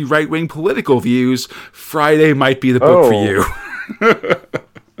crazy right-wing political views, Friday might be the book for you.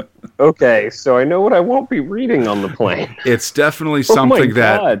 Okay, so I know what I won't be reading on the plane. It's definitely Oh my something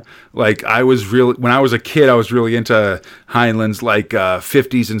that, God. like, when I was a kid, I was really into Heinlein's, like,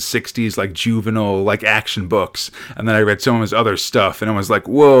 50s and 60s, like, juvenile, like, action books. And then I read some of his other stuff, and I was like,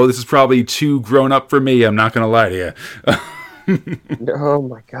 whoa, this is probably too grown up for me. I'm not going to lie to you. Oh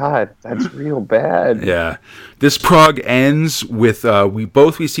my God, that's real bad. Yeah. This prog ends with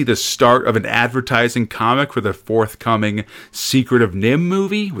we see the start of an advertising comic for the forthcoming Secret of Nim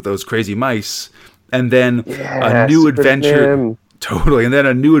movie with those crazy mice. And then Yeah, a new Secret of adventure. Nim. Totally. And then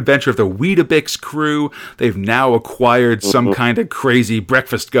a new adventure of the Weetabix crew. They've now acquired some kind of crazy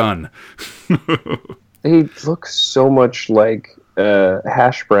breakfast gun. They look so much like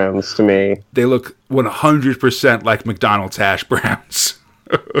hash browns to me. They look 100% like McDonald's hash browns.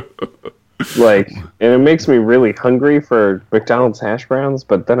 Like, and it makes me really hungry for McDonald's hash browns,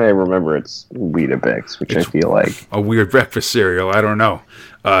 but then I remember it's Weetabix, which I feel like A weird breakfast cereal. I don't know.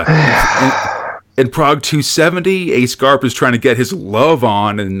 In Prague 270, Ace Garp is trying to get his love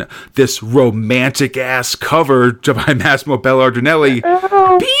on in this romantic-ass cover by Massimo Bellardinelli.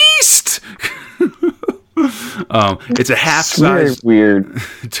 Beast! It's a half-size... very weird.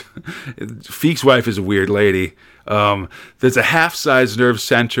 Feek's wife is a weird lady. There's a half-size nerve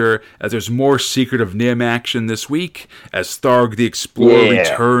center as there's more Secret of Nim action this week as Tharg the Explorer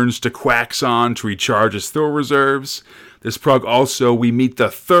returns to Quaxon to recharge his Thor reserves. This prog also, we meet the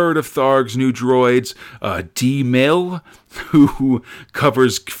third of Tharg's new droids, D-Mill, who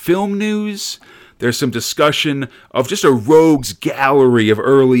covers film news. There's some discussion of just a rogues gallery of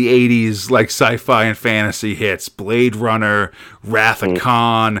early 80s like sci-fi and fantasy hits. Blade Runner, Wrath of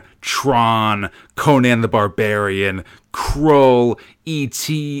Khan, Tron, Conan the Barbarian, Krull,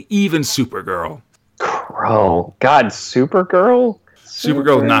 E.T., even Supergirl. Krull. God, Supergirl?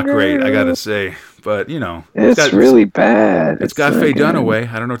 Supergirl's not great, I gotta say. But, you know. It's really bad. It's got Faye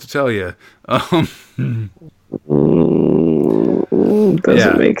Dunaway. I don't know what to tell you.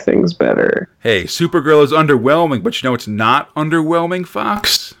 Doesn't make things better. Hey, Supergirl is underwhelming, but you know it's not underwhelming,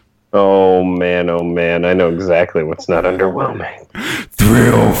 Fox? Oh man, I know exactly what's not underwhelming.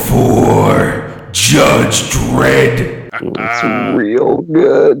 304, Judge Dredd. It's real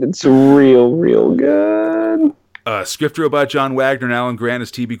good. It's real good. Script robot John Wagner and Alan Grant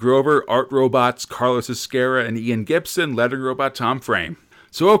as T.B. Grover. Art robots Carlos Esquera and Ian Gibson. Lettering robot Tom Frame.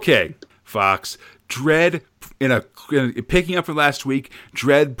 So, okay, Fox. Dredd, picking up from last week,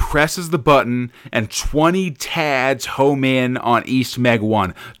 Dredd presses the button and 20 Tads home in on East Meg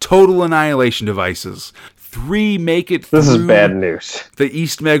 1. Total annihilation devices. 3 make it through This is bad news. the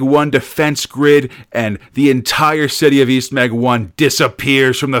East Meg 1 defense grid, and the entire city of East Meg 1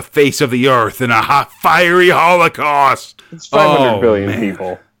 disappears from the face of the earth in a fiery holocaust. It's 500 billion man.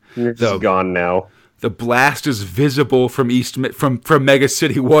 people. You're just gone now. The blast is visible from from Mega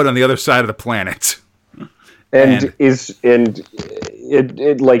City 1 on the other side of the planet. And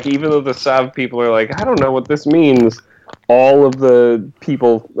it like, even though the Sav people are like, I don't know what this means, all of the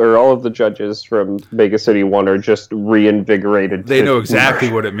people or all of the judges from Mega City 1 are just reinvigorated. They know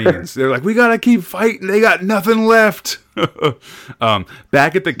exactly what it means. They're like, we gotta keep fighting. They got nothing left.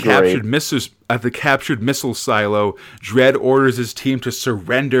 Back at the captured missile silo, Dredd orders his team to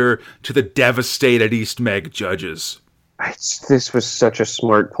surrender to the devastated East Meg judges. This was such a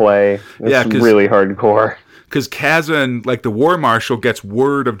smart play. It's really hardcore. Because Kazan, like the war marshal, gets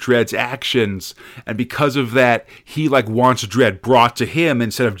word of Dredd's actions, and because of that, he wants Dredd brought to him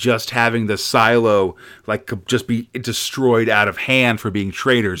instead of just having the silo just be destroyed out of hand for being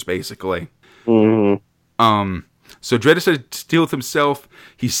traitors, basically. Mm-hmm. So Dredd decided to deal with himself.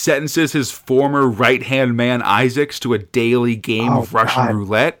 He sentences his former right-hand man Isaacs to a daily game of Russian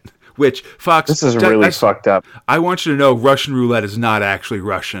roulette. Which, Fox... This is really fucked up. I want you to know Russian roulette is not actually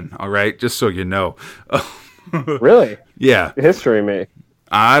Russian, all right? Just so you know. Really? Yeah. History me.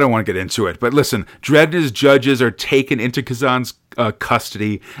 I don't want to get into it. But listen, Dredd and his judges are taken into Kazan's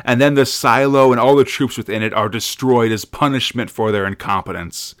custody, and then the silo and all the troops within it are destroyed as punishment for their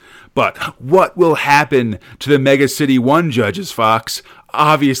incompetence. But what will happen to the Mega City 1 judges, Fox?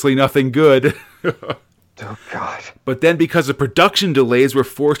 Obviously nothing good. Oh, God. But then, because of production delays, we're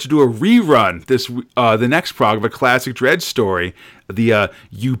forced to do a rerun the next prog of a classic Dredd story, the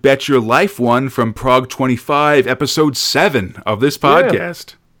You Bet Your Life one from Prog 25, episode 7 of this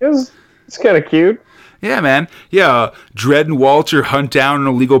podcast. Yeah. It's kind of cute. Yeah, man. Yeah, Dredd and Walter hunt down an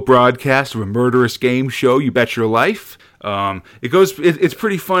illegal broadcast of a murderous game show, You Bet Your Life. It's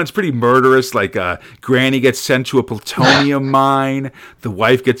pretty fun. It's pretty murderous. Granny gets sent to a plutonium mine. The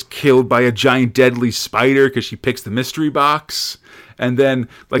wife gets killed by a giant deadly spider because she picks the mystery box. And then,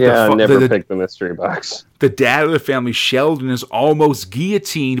 like, never pick the mystery box. The dad of the family, Sheldon, is almost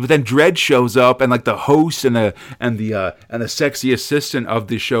guillotined, but then Dredd shows up, and like the host and the sexy assistant of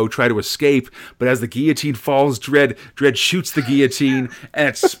the show try to escape. But as the guillotine falls, Dredd shoots the guillotine, and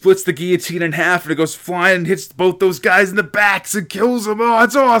it splits the guillotine in half, and it goes flying and hits both those guys in the backs and kills them. Oh,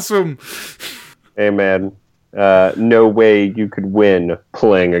 it's awesome! Hey, man. No way you could win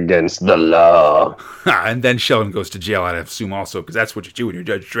playing against the law. And then Sheldon goes to jail, I assume, also, because that's what you do when you're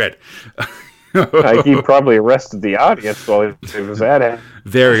Judge Dredd. He probably arrested the audience while he was at it.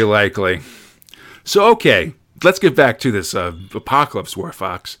 Very likely. So, okay, let's get back to this Apocalypse War,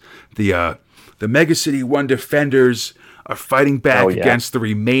 Fox. The Mega City 1 defenders are fighting back against the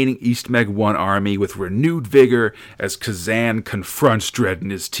remaining East Meg 1 army with renewed vigor as Kazan confronts Dredd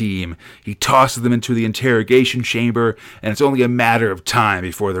and his team. He tosses them into the interrogation chamber, and it's only a matter of time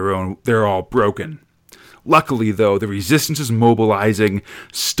before they're all broken. Luckily, though, the resistance is mobilizing,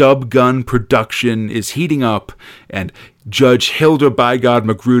 stub gun production is heating up, and Judge Hilda Bygod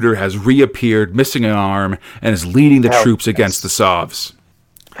Magruder has reappeared, missing an arm, and is leading the troops against the Sovs.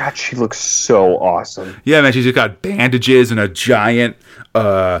 God, she looks so awesome. Yeah, man, she's just got bandages and a giant,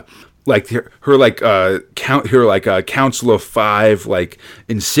 Council of Five, like,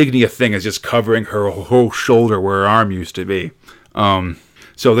 insignia thing is just covering her whole shoulder where her arm used to be.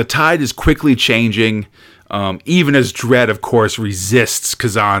 So the tide is quickly changing, even as Dredd, of course, resists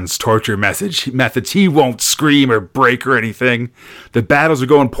Kazan's torture methods. He won't scream or break or anything. The battles are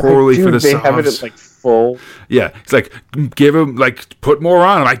going poorly for the Sovs. They have it at, like, full. Yeah, it's like, give him, like, put more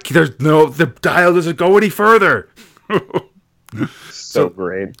on him. Like, the dial doesn't go any further. So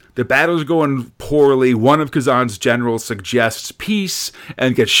great. The battle's going poorly. One of Kazan's generals suggests peace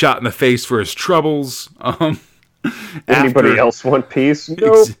and gets shot in the face for his troubles. Anybody else want peace?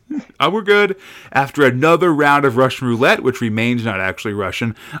 Nope. We're good. After another round of Russian roulette, which remains not actually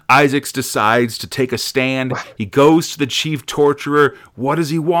Russian, Isaacs decides to take a stand. He goes to the chief torturer. What does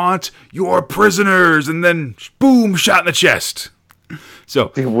he want? Your prisoners! And then, boom, shot in the chest.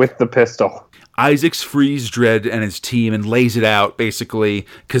 So with the pistol. Isaacs frees Dredd and his team and lays it out, basically.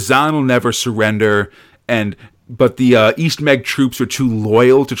 Kazan will never surrender, but the East Meg troops are too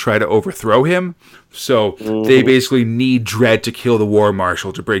loyal to try to overthrow him, so they basically need Dredd to kill the War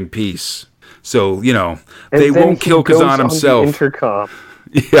Marshal to bring peace. So, they won't kill Kazan himself. Intercom.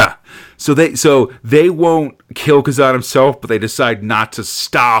 Yeah. So they won't kill Kazan himself, but they decide not to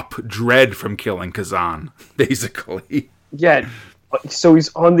stop Dredd from killing Kazan, basically. Yeah. So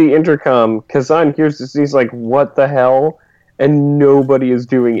he's on the intercom. Kazan hears this. He's like, "What the hell?" And nobody is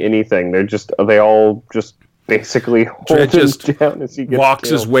doing anything. They all just basically hold him down as he gets walks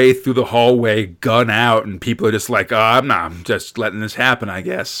killed. His way through the hallway, gun out, and people are just like, I'm just letting this happen, I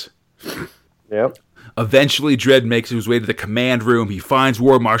guess. Yep. Eventually, Dredd makes his way to the command room. He finds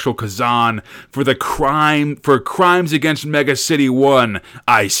War Marshal Kazan for crimes against Mega City 1.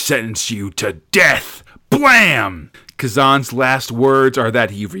 I sentence you to death. Blam! Kazan's last words are that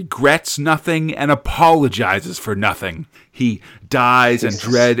he regrets nothing and apologizes for nothing. He dies, and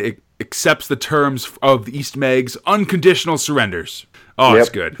Dredd accepts the terms of East Meg's unconditional surrenders. Oh, it's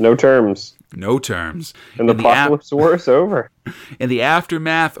good. No terms. No terms. And the Apocalypse War is over. In the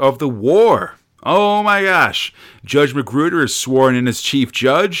aftermath of the war, oh my gosh, Judge Magruder is sworn in as chief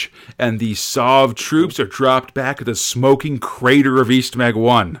judge, and the Sov troops are dropped back at the smoking crater of East Meg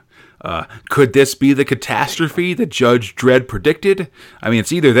 1. Could this be the catastrophe that Judge Dredd predicted? I mean,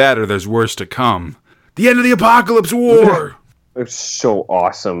 it's either that or there's worse to come. The end of the Apocalypse War! It's so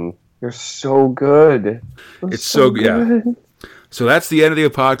awesome. You're so good. It's so good. Yeah. So that's the end of the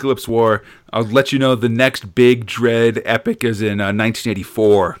Apocalypse War. I'll let you know the next big Dredd epic is in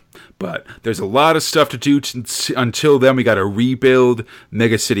 1984. But there's a lot of stuff to do until then. We got to rebuild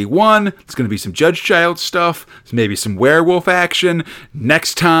Mega City 1. There's going to be some Judge Child stuff. Maybe some werewolf action.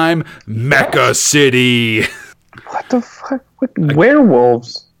 Next time, Mecha City. What the fuck?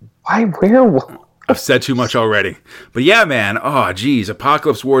 Werewolves? Why werewolves? I've said too much already. But yeah, man. Oh, geez.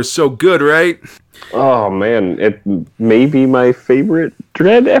 Apocalypse War is so good, right? Oh, man. It may be my favorite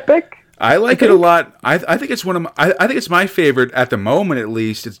Dredd epic. I like it a lot. I think it's I think it's my favorite at the moment, at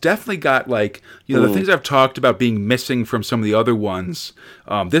least. It's definitely got the things I've talked about being missing from some of the other ones.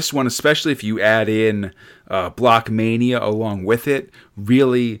 This one, especially if you add in Blockmania along with it,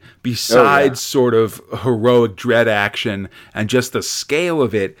 really, besides sort of heroic Dredd action and just the scale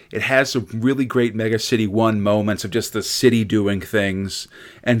of it, it has some really great Mega City 1 moments of just the city doing things.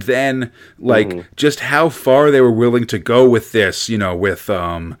 And then, just how far they were willing to go with this, with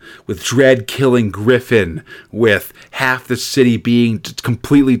Dredd killing Griffin, with half the city being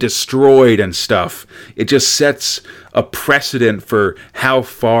completely destroyed and stuff. It just sets a precedent for how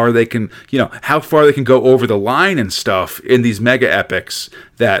far they can, go over the line and stuff in these mega epics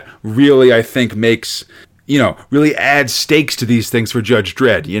that really, I think, makes, really adds stakes to these things for Judge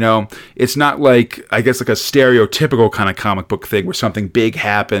Dredd. It's not like, I guess, like a stereotypical kind of comic book thing where something big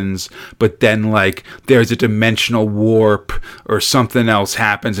happens, but then like there's a dimensional warp or something else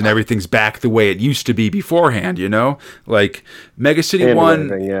happens and everything's back the way it used to be beforehand. Like Mega City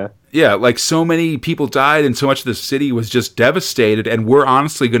 1. Yeah, like so many people died and so much of the city was just devastated, and we're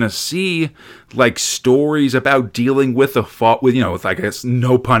honestly going to see like stories about dealing with the with I guess,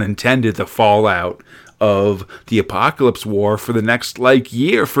 no pun intended, the fallout of the Apocalypse War for the next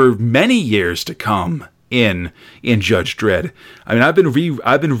year, for many years to come in Judge Dredd. I mean, I've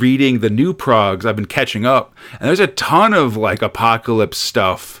been reading the new progs, I've been catching up, and there's a ton of like Apocalypse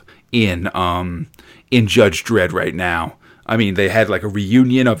stuff in Judge Dredd right now. I mean, they had like a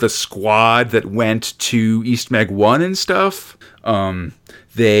reunion of the squad that went to East Meg 1 and stuff.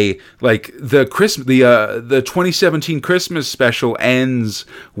 They like the 2017 Christmas special ends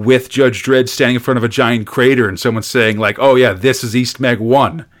with Judge Dredd standing in front of a giant crater and someone saying like, "Oh yeah, this is East Meg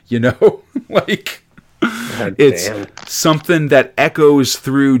 1." Like it's something that echoes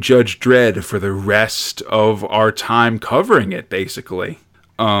through Judge Dredd for the rest of our time covering it, basically.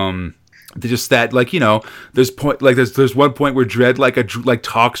 Just that, there's one point where Dredd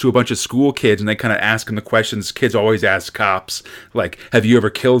talks to a bunch of school kids and they kind of ask him the questions kids always ask cops, like, "Have you ever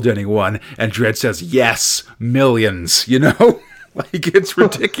killed anyone?" And Dredd says, "Yes, millions." Like, it's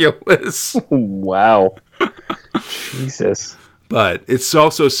ridiculous. Wow. Jesus. But it's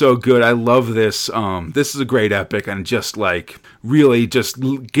also so good. I love this. This is a great epic, and just really just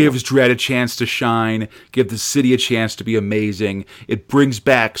gives Dredd a chance to shine, give the city a chance to be amazing. It brings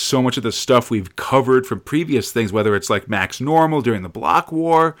back so much of the stuff we've covered from previous things, whether it's like Max Normal during the Block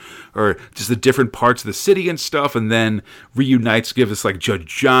War, or just the different parts of the city and stuff, and then reunites, give us like Judge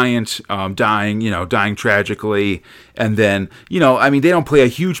Giant dying tragically, and then they don't play a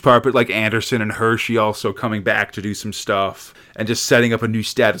huge part, but like Anderson and Hershey also coming back to do some stuff. And just setting up a new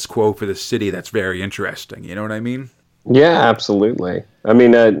status quo for the city that's very interesting. You know what I mean? Yeah, absolutely. I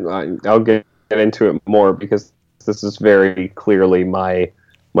mean, I'll get into it more because this is very clearly my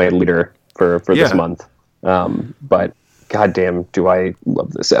leader for this month. But goddamn, do I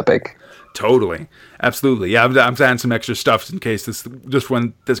love this epic? Totally, absolutely. Yeah, I'm adding some extra stuff in case this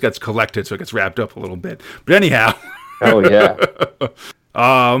gets collected, so it gets wrapped up a little bit. But anyhow. Oh yeah.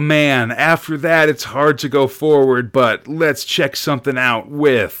 Oh man, after that it's hard to go forward, but let's check something out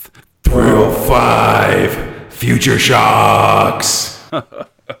with Thrill 5 Future Shocks. At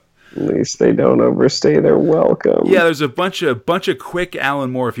least they don't overstay their welcome. Yeah, there's a bunch of quick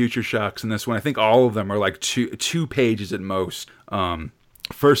Alan Moore Future Shocks in this one. I think all of them are like two pages at most.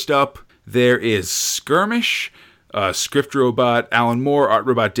 First up, there is Skirmish. Script robot Alan Moore, art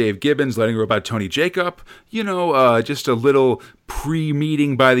robot Dave Gibbons, lighting robot Tony Jacob. Just a little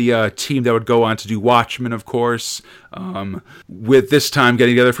pre-meeting by the team that would go on to do Watchmen, of course. With this time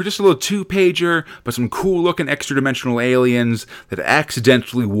getting together for just a little 2-pager, but some cool-looking extra-dimensional aliens that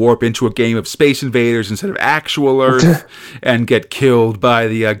accidentally warp into a game of Space Invaders instead of actual Earth and get killed by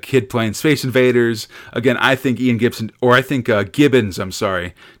the kid playing Space Invaders. Again, I think Gibbons, I'm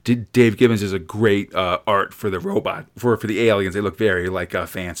sorry. Dave Gibbons is a great art for the robot, for the aliens. They look very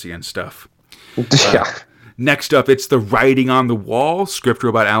fancy and stuff. Yeah. Next up, it's the Writing on the Wall. Script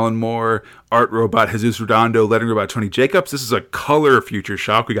robot Alan Moore, art robot Jesus Redondo, lettering robot Tony Jacobs. This is a color Future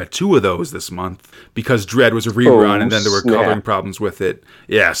Shock. We got 2 of those this month because Dredd was a rerun and then there were coloring problems with it.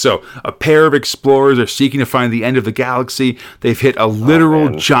 Yeah, so a pair of explorers are seeking to find the end of the galaxy. They've hit a literal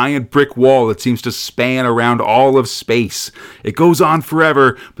giant brick wall that seems to span around all of space. It goes on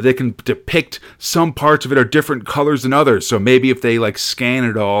forever, but they can depict some parts of it are different colors than others. So maybe if they scan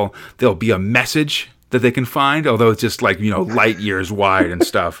it all, there'll be a message that they can find, although it's just light years wide and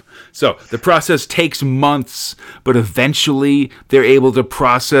stuff. So the process takes months, but eventually they're able to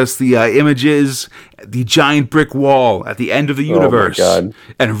process the images, the giant brick wall at the end of the universe. Oh my God.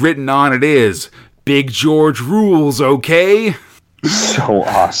 And written on it is, "Big George rules, okay?" So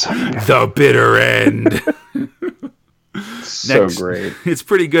awesome. The bitter end. So great. It's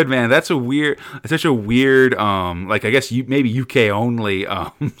pretty good, man. That's such a weird, I guess maybe UK only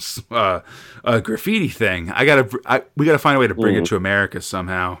graffiti thing. We gotta find a way to bring it to America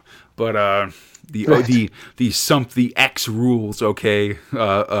somehow. But the X rules, okay,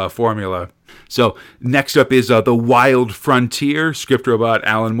 formula. So next up is The Wild Frontier. Script robot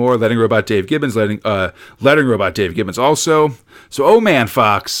Alan Moore, lettering robot Dave Gibbons, lettering robot Dave Gibbons also. So, oh man,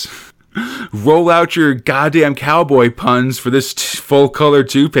 Fox. Roll out your goddamn cowboy puns for this full-color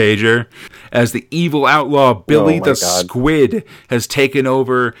two-pager as the evil outlaw Billy the Squid has taken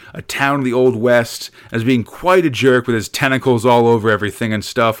over a town in the Old West as being quite a jerk with his tentacles all over everything and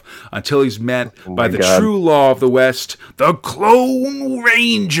stuff until he's met by the true law of the West, the Clone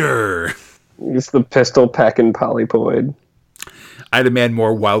Ranger. He's the pistol-packing polypoid. I demand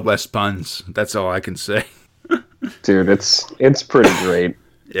more Wild West puns. That's all I can say. Dude, it's pretty great.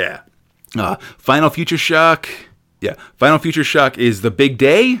 Yeah. Final Future Shock. Yeah. Final Future Shock is The Big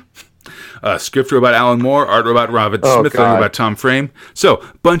Day. Script robot Alan Moore, art robot Robert Smith, learning about Tom Frame. So,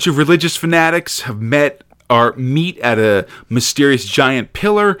 bunch of religious fanatics have meet at a mysterious giant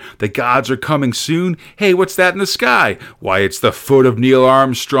pillar. The gods are coming soon. Hey, what's that in the sky? Why, it's the foot of Neil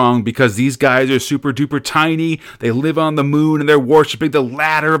Armstrong, because these guys are super duper tiny. They live on the moon and they're worshiping the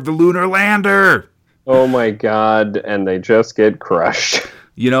ladder of the lunar lander. Oh my god, and they just get crushed.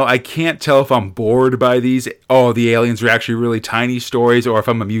 You know, I can't tell if I'm bored by these, the aliens are actually really tiny stories, or if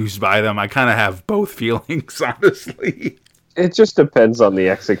I'm amused by them. I kind of have both feelings, honestly. It just depends on the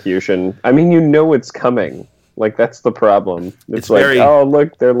execution. I mean, you know it's coming. Like, that's the problem. It's like,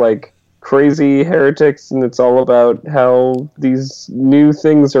 look, they're like crazy heretics, and it's all about how these new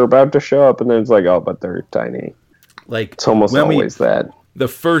things are about to show up, and then it's like, but they're tiny. Like, it's almost always that. The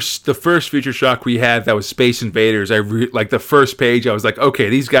first Future Shock we had that was Space Invaders, like the first page, I was like, okay,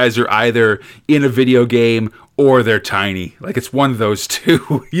 these guys are either in a video game or they're tiny. Like, it's one of those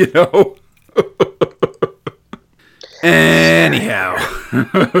two, you know? Anyhow.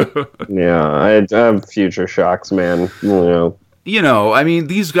 Yeah, I'm Future Shocks, man. You know, I mean,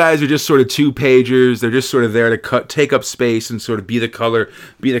 these guys are just sort of two-pagers. They're just sort of there to take up space and sort of be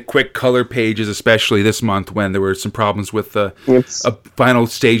the quick color pages, especially this month when there were some problems with the final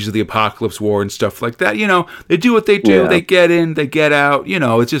stages of the Apocalypse War and stuff like that. You know, they do what they do. Yeah. They get in, they get out. You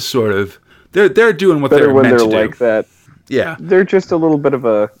know, it's just sort of they're doing what they're meant to do. When they're like that. Yeah. They're just a little bit of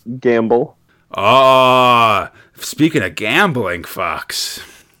a gamble. Speaking of gambling, Fox.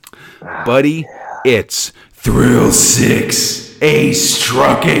 Buddy, it's Thrill 6. Ace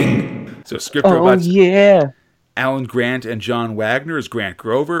Trucking. So script robots. Yeah. Alan Grant and John Wagner as Grant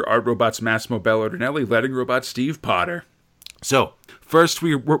Grover. Art robots Massimo Bellardinelli. Lettering robot Steve Potter. So first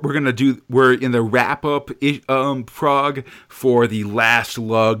we're in the wrap up prog for the last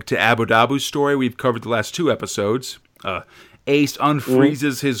lug to Abu Dhabi story. We've covered the last two episodes. Ace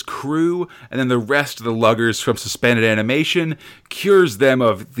unfreezes his crew, and then the rest of the luggers from suspended animation, cures them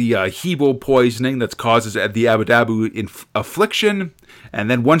of the Hebel poisoning that causes the Abu Dhabi affliction, and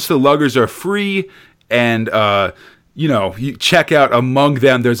then once the luggers are free, and, you check out among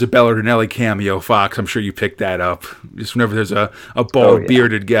them, there's a Bellardinelli cameo, Fox. I'm sure you picked that up. Just whenever there's a bald,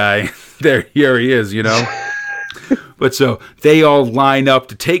 bearded guy, here he is, you know? But so, they all line up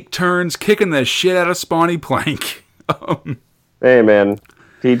to take turns kicking the shit out of Spawny Plank. Hey, man,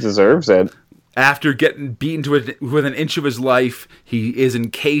 he deserves it. After getting beaten with an inch of his life, he is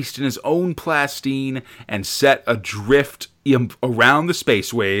encased in his own plastine and set adrift around the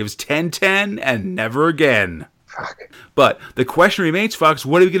space waves, 10-10 and never again. Fuck. But the question remains, Fox,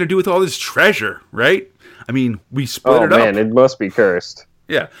 what are we going to do with all this treasure, right? I mean, we split it up. Oh, man, it must be cursed.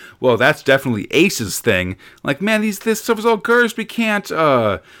 Yeah, well, that's definitely Ace's thing. Like, man, this stuff is all cursed. We can't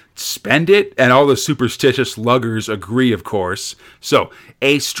spend it. And all the superstitious luggers agree, of course. So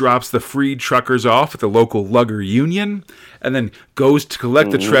Ace drops the freed truckers off at the local lugger union and then goes to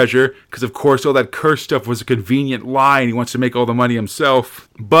collect the treasure because, of course, all that cursed stuff was a convenient lie and he wants to make all the money himself.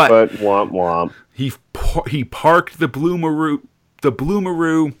 But womp womp. He parked the Bloomaroo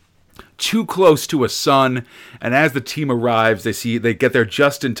too close to a sun, and as the team arrives, they get there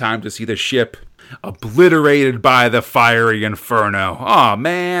just in time to see the ship obliterated by the fiery inferno. Aw,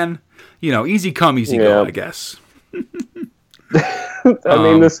 man. You know, easy come, easy go, I guess. I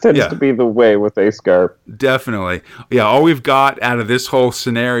mean, this tends to be the way with Ace Garp. Definitely. Yeah, all we've got out of this whole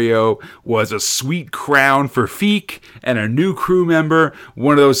scenario was a sweet crown for Feek and a new crew member,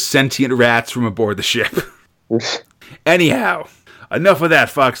 one of those sentient rats from aboard the ship. Anyhow, enough of that,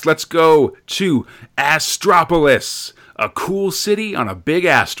 Fox. Let's go to Astropolis, a cool city on a big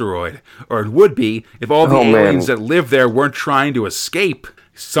asteroid. Or it would be if all the aliens that live there weren't trying to escape.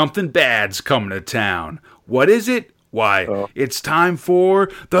 Something bad's coming to town. What is it? Why, it's time for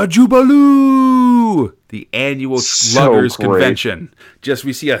the Jubilee, the annual Sluggers Convention. Just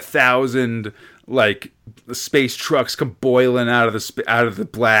we see 1,000 space trucks come boiling out of the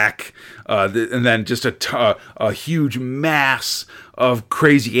black, and then just a huge mass of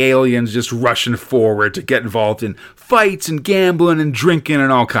crazy aliens just rushing forward to get involved in fights and gambling and drinking and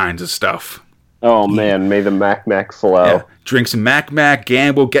all kinds of stuff. Oh man, may the Mac flow. Yeah, drink some Mac,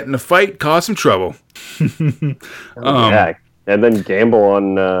 gamble, get in a fight, cause some trouble. Yeah, and then gamble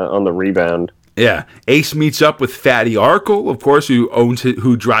on the rebound. Yeah, Ace meets up with Fatty Arkle, of course,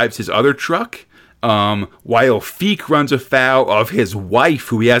 who drives his other truck. While Feek runs afoul of his wife,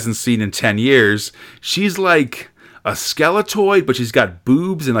 who he hasn't seen in 10 years. She's like a Skeletoid, but she's got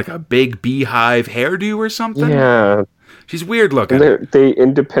boobs and like a big beehive hairdo or something. Yeah. She's weird looking. They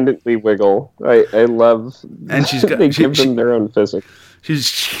independently wiggle. I love. And she's got they give them their own physics.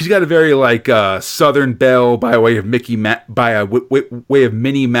 She's got a very like Southern Belle by way of way of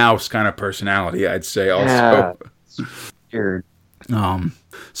Minnie Mouse kind of personality, I'd say. Also, yeah. Weird.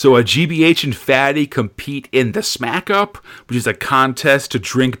 So GBH and Fatty compete in the Smack Up, which is a contest to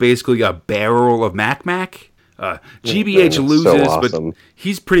drink basically a barrel of Mac. GBH loses, so awesome. But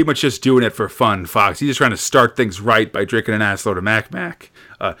he's pretty much just doing it for fun, Fox. He's just trying to start things right by drinking an assload of Mac.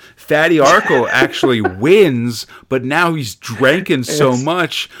 Fatty Arkle actually wins, but now he's drinking so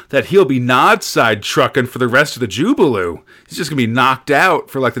much that he'll be Nodside trucking for the rest of the Jubilee. He's just going to be knocked out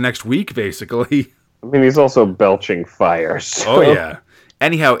for like the next week, basically. I mean, he's also belching fire. So. Oh, yeah.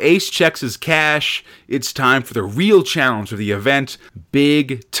 Anyhow, Ace checks his cash. It's time for the real challenge of the event,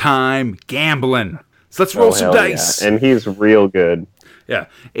 big time gambling. So let's roll some dice. Yeah. And he's real good. Yeah.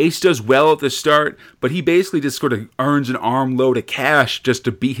 Ace does well at the start, but he basically just sort of earns an armload of cash just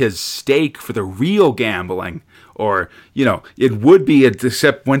to be his stake for the real gambling. Or, it would be,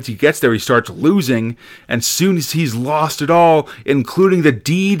 except once he gets there, he starts losing. And soon as he's lost it all, including the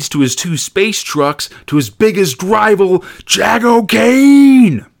deeds to his 2 space trucks, to his biggest rival, Jago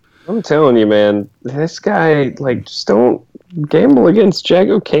Kane. I'm telling you, man, this guy, just don't gamble against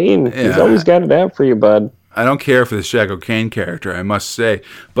Jago Kane. Yeah. He's always got it out for you, bud. I don't care for this Jago Kane character, I must say.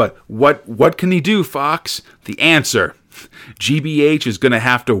 But what can he do, Fox? The answer. GBH is going to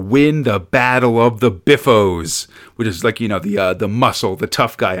have to win the Battle of the Biffos, which is like, the muscle, the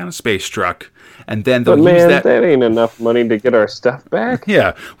tough guy on a space truck. And then they'll use that. That ain't enough money to get our stuff back.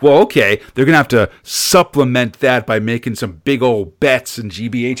 Yeah. Well, okay. They're going to have to supplement that by making some big old bets in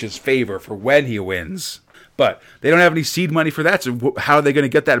GBH's favor for when he wins. But they don't have any seed money for that, so how are they going to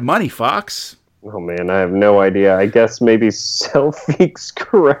get that money, Fox? Oh, man, I have no idea. I guess maybe sell Feek's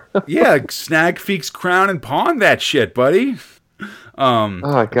crown. Yeah, snag Feek's crown and pawn that shit, buddy. Oh,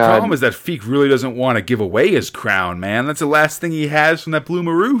 God. The problem is that Feek really doesn't want to give away his crown, man. That's the last thing he has from that Blue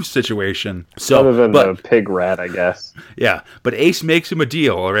Maru situation. So, other than the pig rat, I guess. Yeah, but Ace makes him a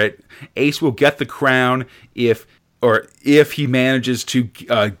deal, all right? Ace will get the crown if he manages to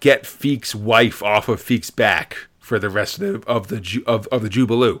get Feek's wife off of Feek's back for the rest of the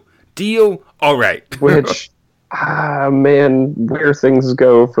Jubilee. Deal? All right. Which, man, where things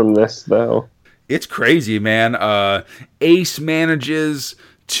go from this, though. It's crazy, man. Ace manages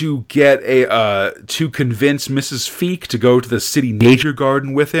to get to convince Mrs. Feek to go to the city nature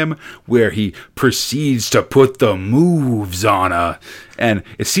garden with him, where he proceeds to put the moves on her. And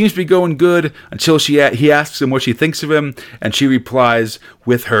it seems to be going good until he asks him what she thinks of him, and she replies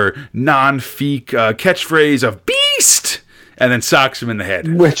with her non-Feek catchphrase of "Beast!" and then socks him in the head.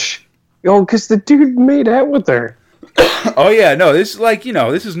 Because the dude made out with her. Oh, yeah, no, this is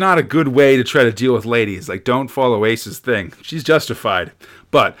this is not a good way to try to deal with ladies. Like, don't follow Ace's thing. She's justified.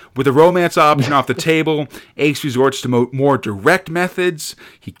 But with the romance option off the table, Ace resorts to more direct methods.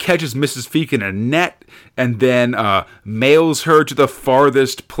 He catches Mrs. Feek in a net and then mails her to the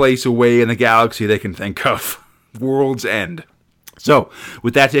farthest place away in the galaxy they can think of. World's End. So,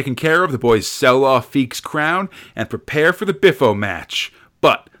 with that taken care of, the boys sell off Feek's crown and prepare for the Biffo match.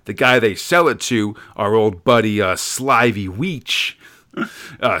 But the guy they sell it to, our old buddy Slivy Weech,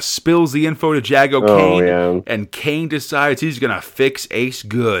 spills the info to Jago Kane, and Kane decides he's going to fix Ace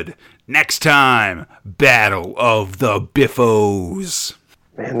good. Next time, Battle of the Biffos.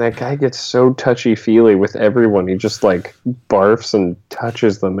 Man, that guy gets so touchy-feely with everyone. He just, barfs and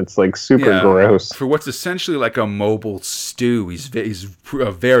touches them. It's, super gross. For what's essentially like a mobile stew, he's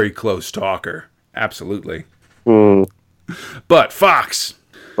a very close talker. Absolutely. But, Fox...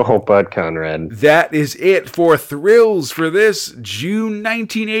 Oh, Bud Conrad. That is it for Thrills for this June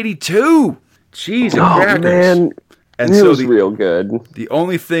 1982. Jeez, crackers. Man. And it was real good. The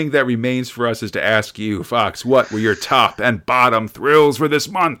only thing that remains for us is to ask you, Fox, what were your top and bottom thrills for this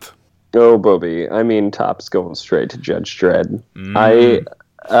month? Oh, Bobby. I mean, top's going straight to Judge Dredd.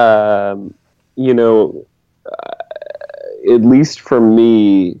 At least for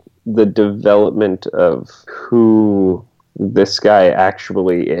me, the development of who this guy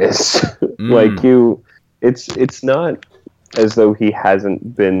actually is. It's not as though he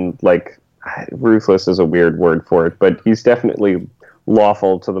hasn't been, ruthless is a weird word for it, but he's definitely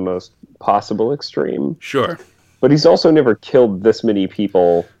lawful to the most possible extreme. Sure. But he's also never killed this many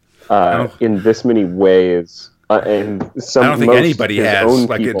people in this many ways. And I don't think anybody has,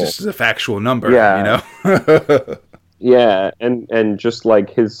 like, it just is a factual number, yeah. you know? Yeah, and just like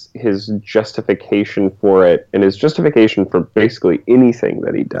his justification for it, and his justification for basically anything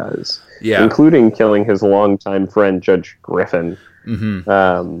that he does, including killing his longtime friend Judge Griffin,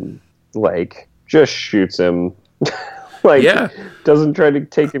 like just shoots him, like doesn't try to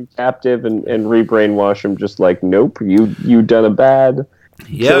take him captive and re-brainwash him. Just like, nope, you done a bad.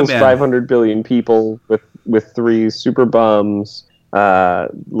 Kills 500 billion people with 3 super bombs.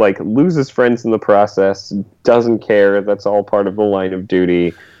 Like loses friends in the process, doesn't care. That's all part of the line of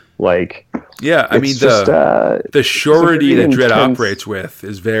duty. Like, I mean, the surety that Dredd operates with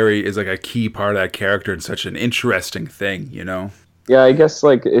is like a key part of that character and such an interesting thing, you know? Yeah, I guess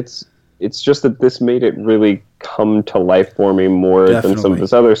like it's just that this made it really come to life for me more than some of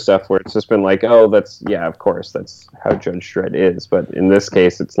this other stuff where it's just been like, oh, of course, that's how Judge Dredd is. But in this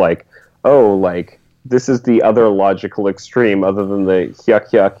case, it's like, oh, like, this is the other logical extreme other than the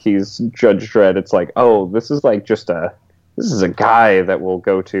yuck, he's Judge Dredd. It's like, oh, this is like this is a guy that will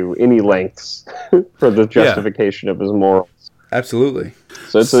go to any lengths for the justification of his morals. Absolutely.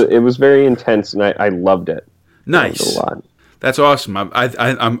 So it was very intense, and I loved it. Nice. I loved it a lot. That's awesome.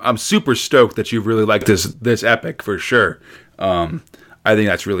 I'm super stoked that you really like this epic for sure. I think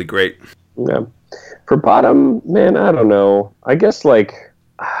that's really great. Yeah. For bottom, man, I don't know. I guess like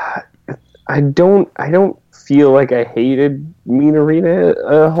I don't feel like I hated Mean Arena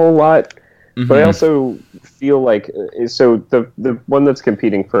a whole lot, but I also feel like so the one that's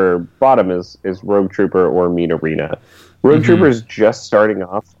competing for bottom is Rogue Trooper or Mean Arena. Rogue Trooper is just starting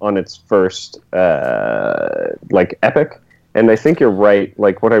off on its first like epic, and I think you're right.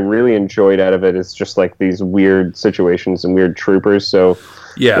 Like what I really enjoyed out of it is just like these weird situations and weird troopers. So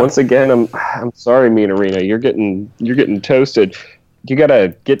once again, I'm sorry, Mean Arena, you're getting toasted. You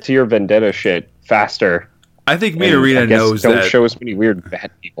gotta get to your vendetta shit faster. I think Mean Arena knows that. Don't show us many weird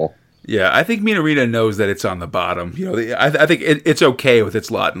bad people. Yeah, I think Mean Arena knows that it's on the bottom. You know, I think it's okay with its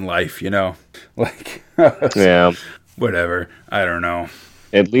lot in life. You know, like whatever. I don't know.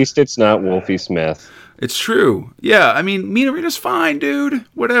 At least it's not Wolfie Smith. It's true. Yeah, I mean, Mean Arena's fine, dude.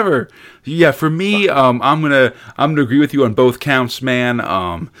 Whatever. Yeah, for me, I'm gonna agree with you on both counts, man.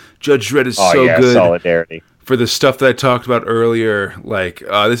 Judge Dredd is so good. Solidarity. For the stuff that I talked about earlier, like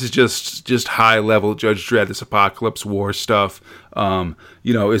this is just high level Judge Dredd, this Apocalypse War stuff.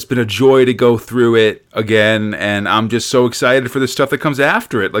 You know, it's been a joy to go through it again, and I'm just so excited for the stuff that comes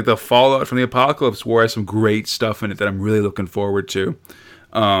after it. Like the fallout from the Apocalypse War has some great stuff in it that I'm really looking forward to.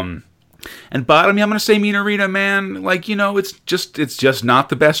 And bottom, I'm gonna say Mean Arena, man. Like, you know, it's just not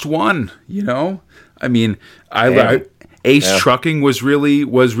the best one. You know, I mean, Ace Trucking was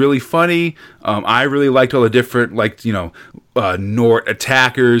really funny. I really liked all the different, like, you know, Nort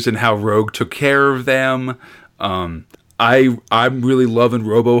attackers and how Rogue took care of them. I'm really loving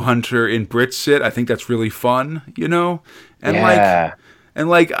Robo Hunter in Britsit. I think that's really fun, you know? And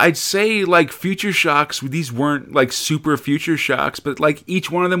like I'd say like Future Shocks, these weren't like super Future Shocks, but like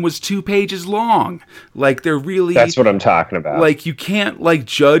each one of them was 2 pages long. Like they're really... That's what I'm talking about. Like you can't like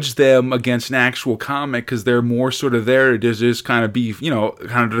judge them against an actual comic because they're more sort of there to just kind of be, you know,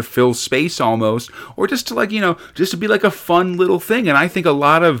 kind of to fill space almost, or just to like, you know, just to be like a fun little thing. And I think a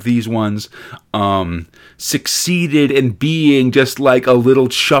lot of these ones succeeded in being just like a little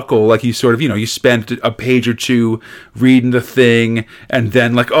chuckle. Like you sort of, you know, you spent a page or two reading the thing and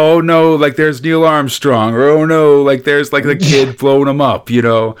then like, oh no, like there's Neil Armstrong, or oh no, like there's like the kid blowing him up, you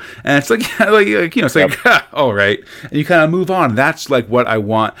know, and it's like, you know, it's like, all right, and you kind of move on. That's like what I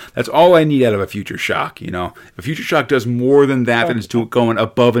want. That's all I need out of a Future Shock, you know. If Future Shock does more than that, then it's going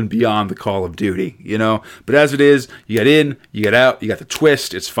above and beyond the Call of Duty, you know. But as it is, you get in, you get out, you got the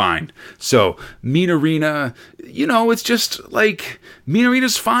twist, it's fine. So Mean Arena, you know, it's just like Mean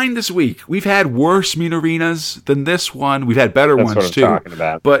Arena's fine this week. We've had worse Mean Arenas than this one. We've had better ones too.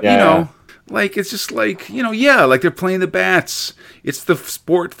 But you know, like it's just like, you know, like they're playing the bats. It's the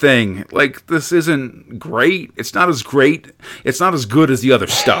sport thing. Like this isn't great. It's not as great. It's not as good as the other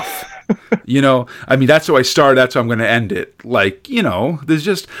stuff. You know, I mean, that's how I started. That's how I'm going to end it. Like, you know, there's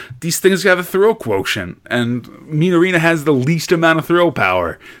just these things have a thrill quotient, and Mean Arena has the least amount of thrill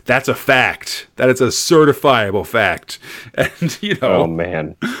power. That's a fact. That is a certifiable fact. And you know, oh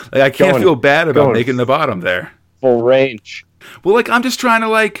man, like I can't feel bad about making the bottom there. Full range. Well, like, I'm just trying to,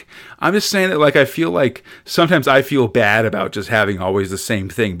 like, I'm just saying that, like, I feel like sometimes I feel bad about just having always the same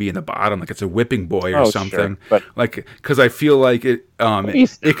thing be in the bottom, like it's a whipping boy or something. Sure, but like, because I feel like it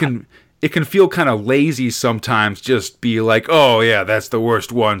can it can feel kind of lazy sometimes, just be like, oh yeah, that's the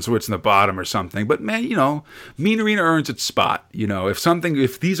worst one, so it's in the bottom or something. But man, Mean Arena earns its spot.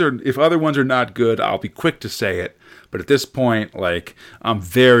 If other ones are not good, I'll be quick to say it. But at this point, like, I'm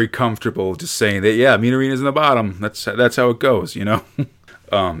very comfortable just saying that, yeah, Mean Arena's in the bottom. That's how it goes, Anyhow.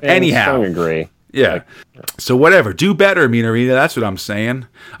 I agree. Yeah. So whatever. Do better, Mean Arena. That's what I'm saying.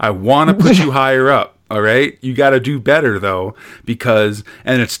 I want to put you higher up. All right? You got to do better, though,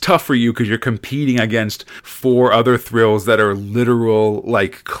 and it's tough for you because you're competing against 4 other thrills that are literal,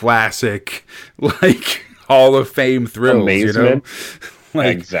 like, classic, like, Hall of Fame thrills, Amazement.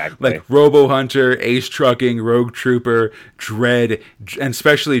 Exactly. Like Robo Hunter, Ace Trucking, Rogue Trooper, Dread, and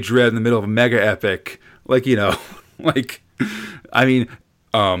especially Dread in the middle of a mega epic. Like, I mean,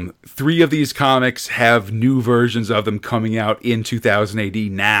 3 of these comics have new versions of them coming out in 2000 AD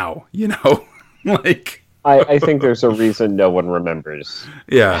now, like, I think there's a reason no one remembers.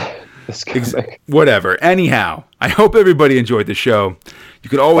 Yeah. This comic. Whatever. Anyhow, I hope everybody enjoyed the show. You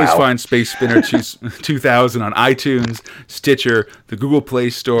can always find Space Spinner 2000 on iTunes, Stitcher, the Google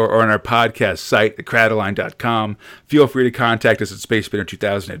Play Store, or on our podcast site at Crataline.com. Feel free to contact us at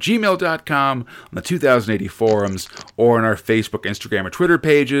spacespinner2000@gmail.com, on the 2080 forums, or on our Facebook, Instagram, or Twitter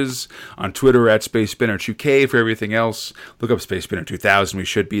pages. On Twitter at SpaceSpinner2K for everything else. Look up Space Spinner 2000. We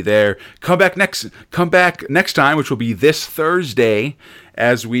should be there. Come back next time, which will be this Thursday,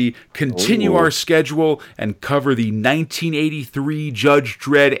 as we continue our schedule and cover the 1983 Judge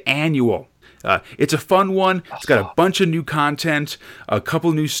Dredd Annual. It's a fun one. It's got a bunch of new content, a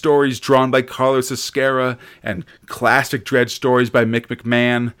couple new stories drawn by Carlos Esquerra, and classic Dredd stories by Mick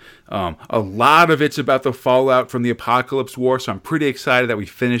McMahon. A lot of it's about the fallout from the Apocalypse War, so I'm pretty excited that we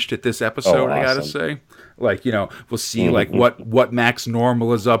finished it this episode, I gotta say. Like, we'll see like what Max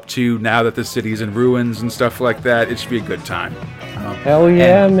Normal is up to now that the city's in ruins and stuff like that. It should be a good time. Hell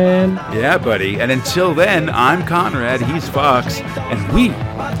yeah, man. Yeah, buddy. And until then, I'm Conrad, he's Fox, and we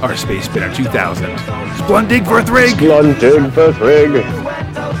are Space Spinner 2000. Splundig for Thrig! Splundig for Thrig!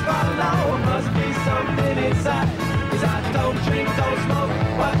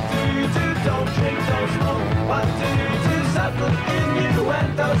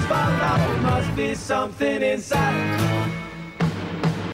 Something inside.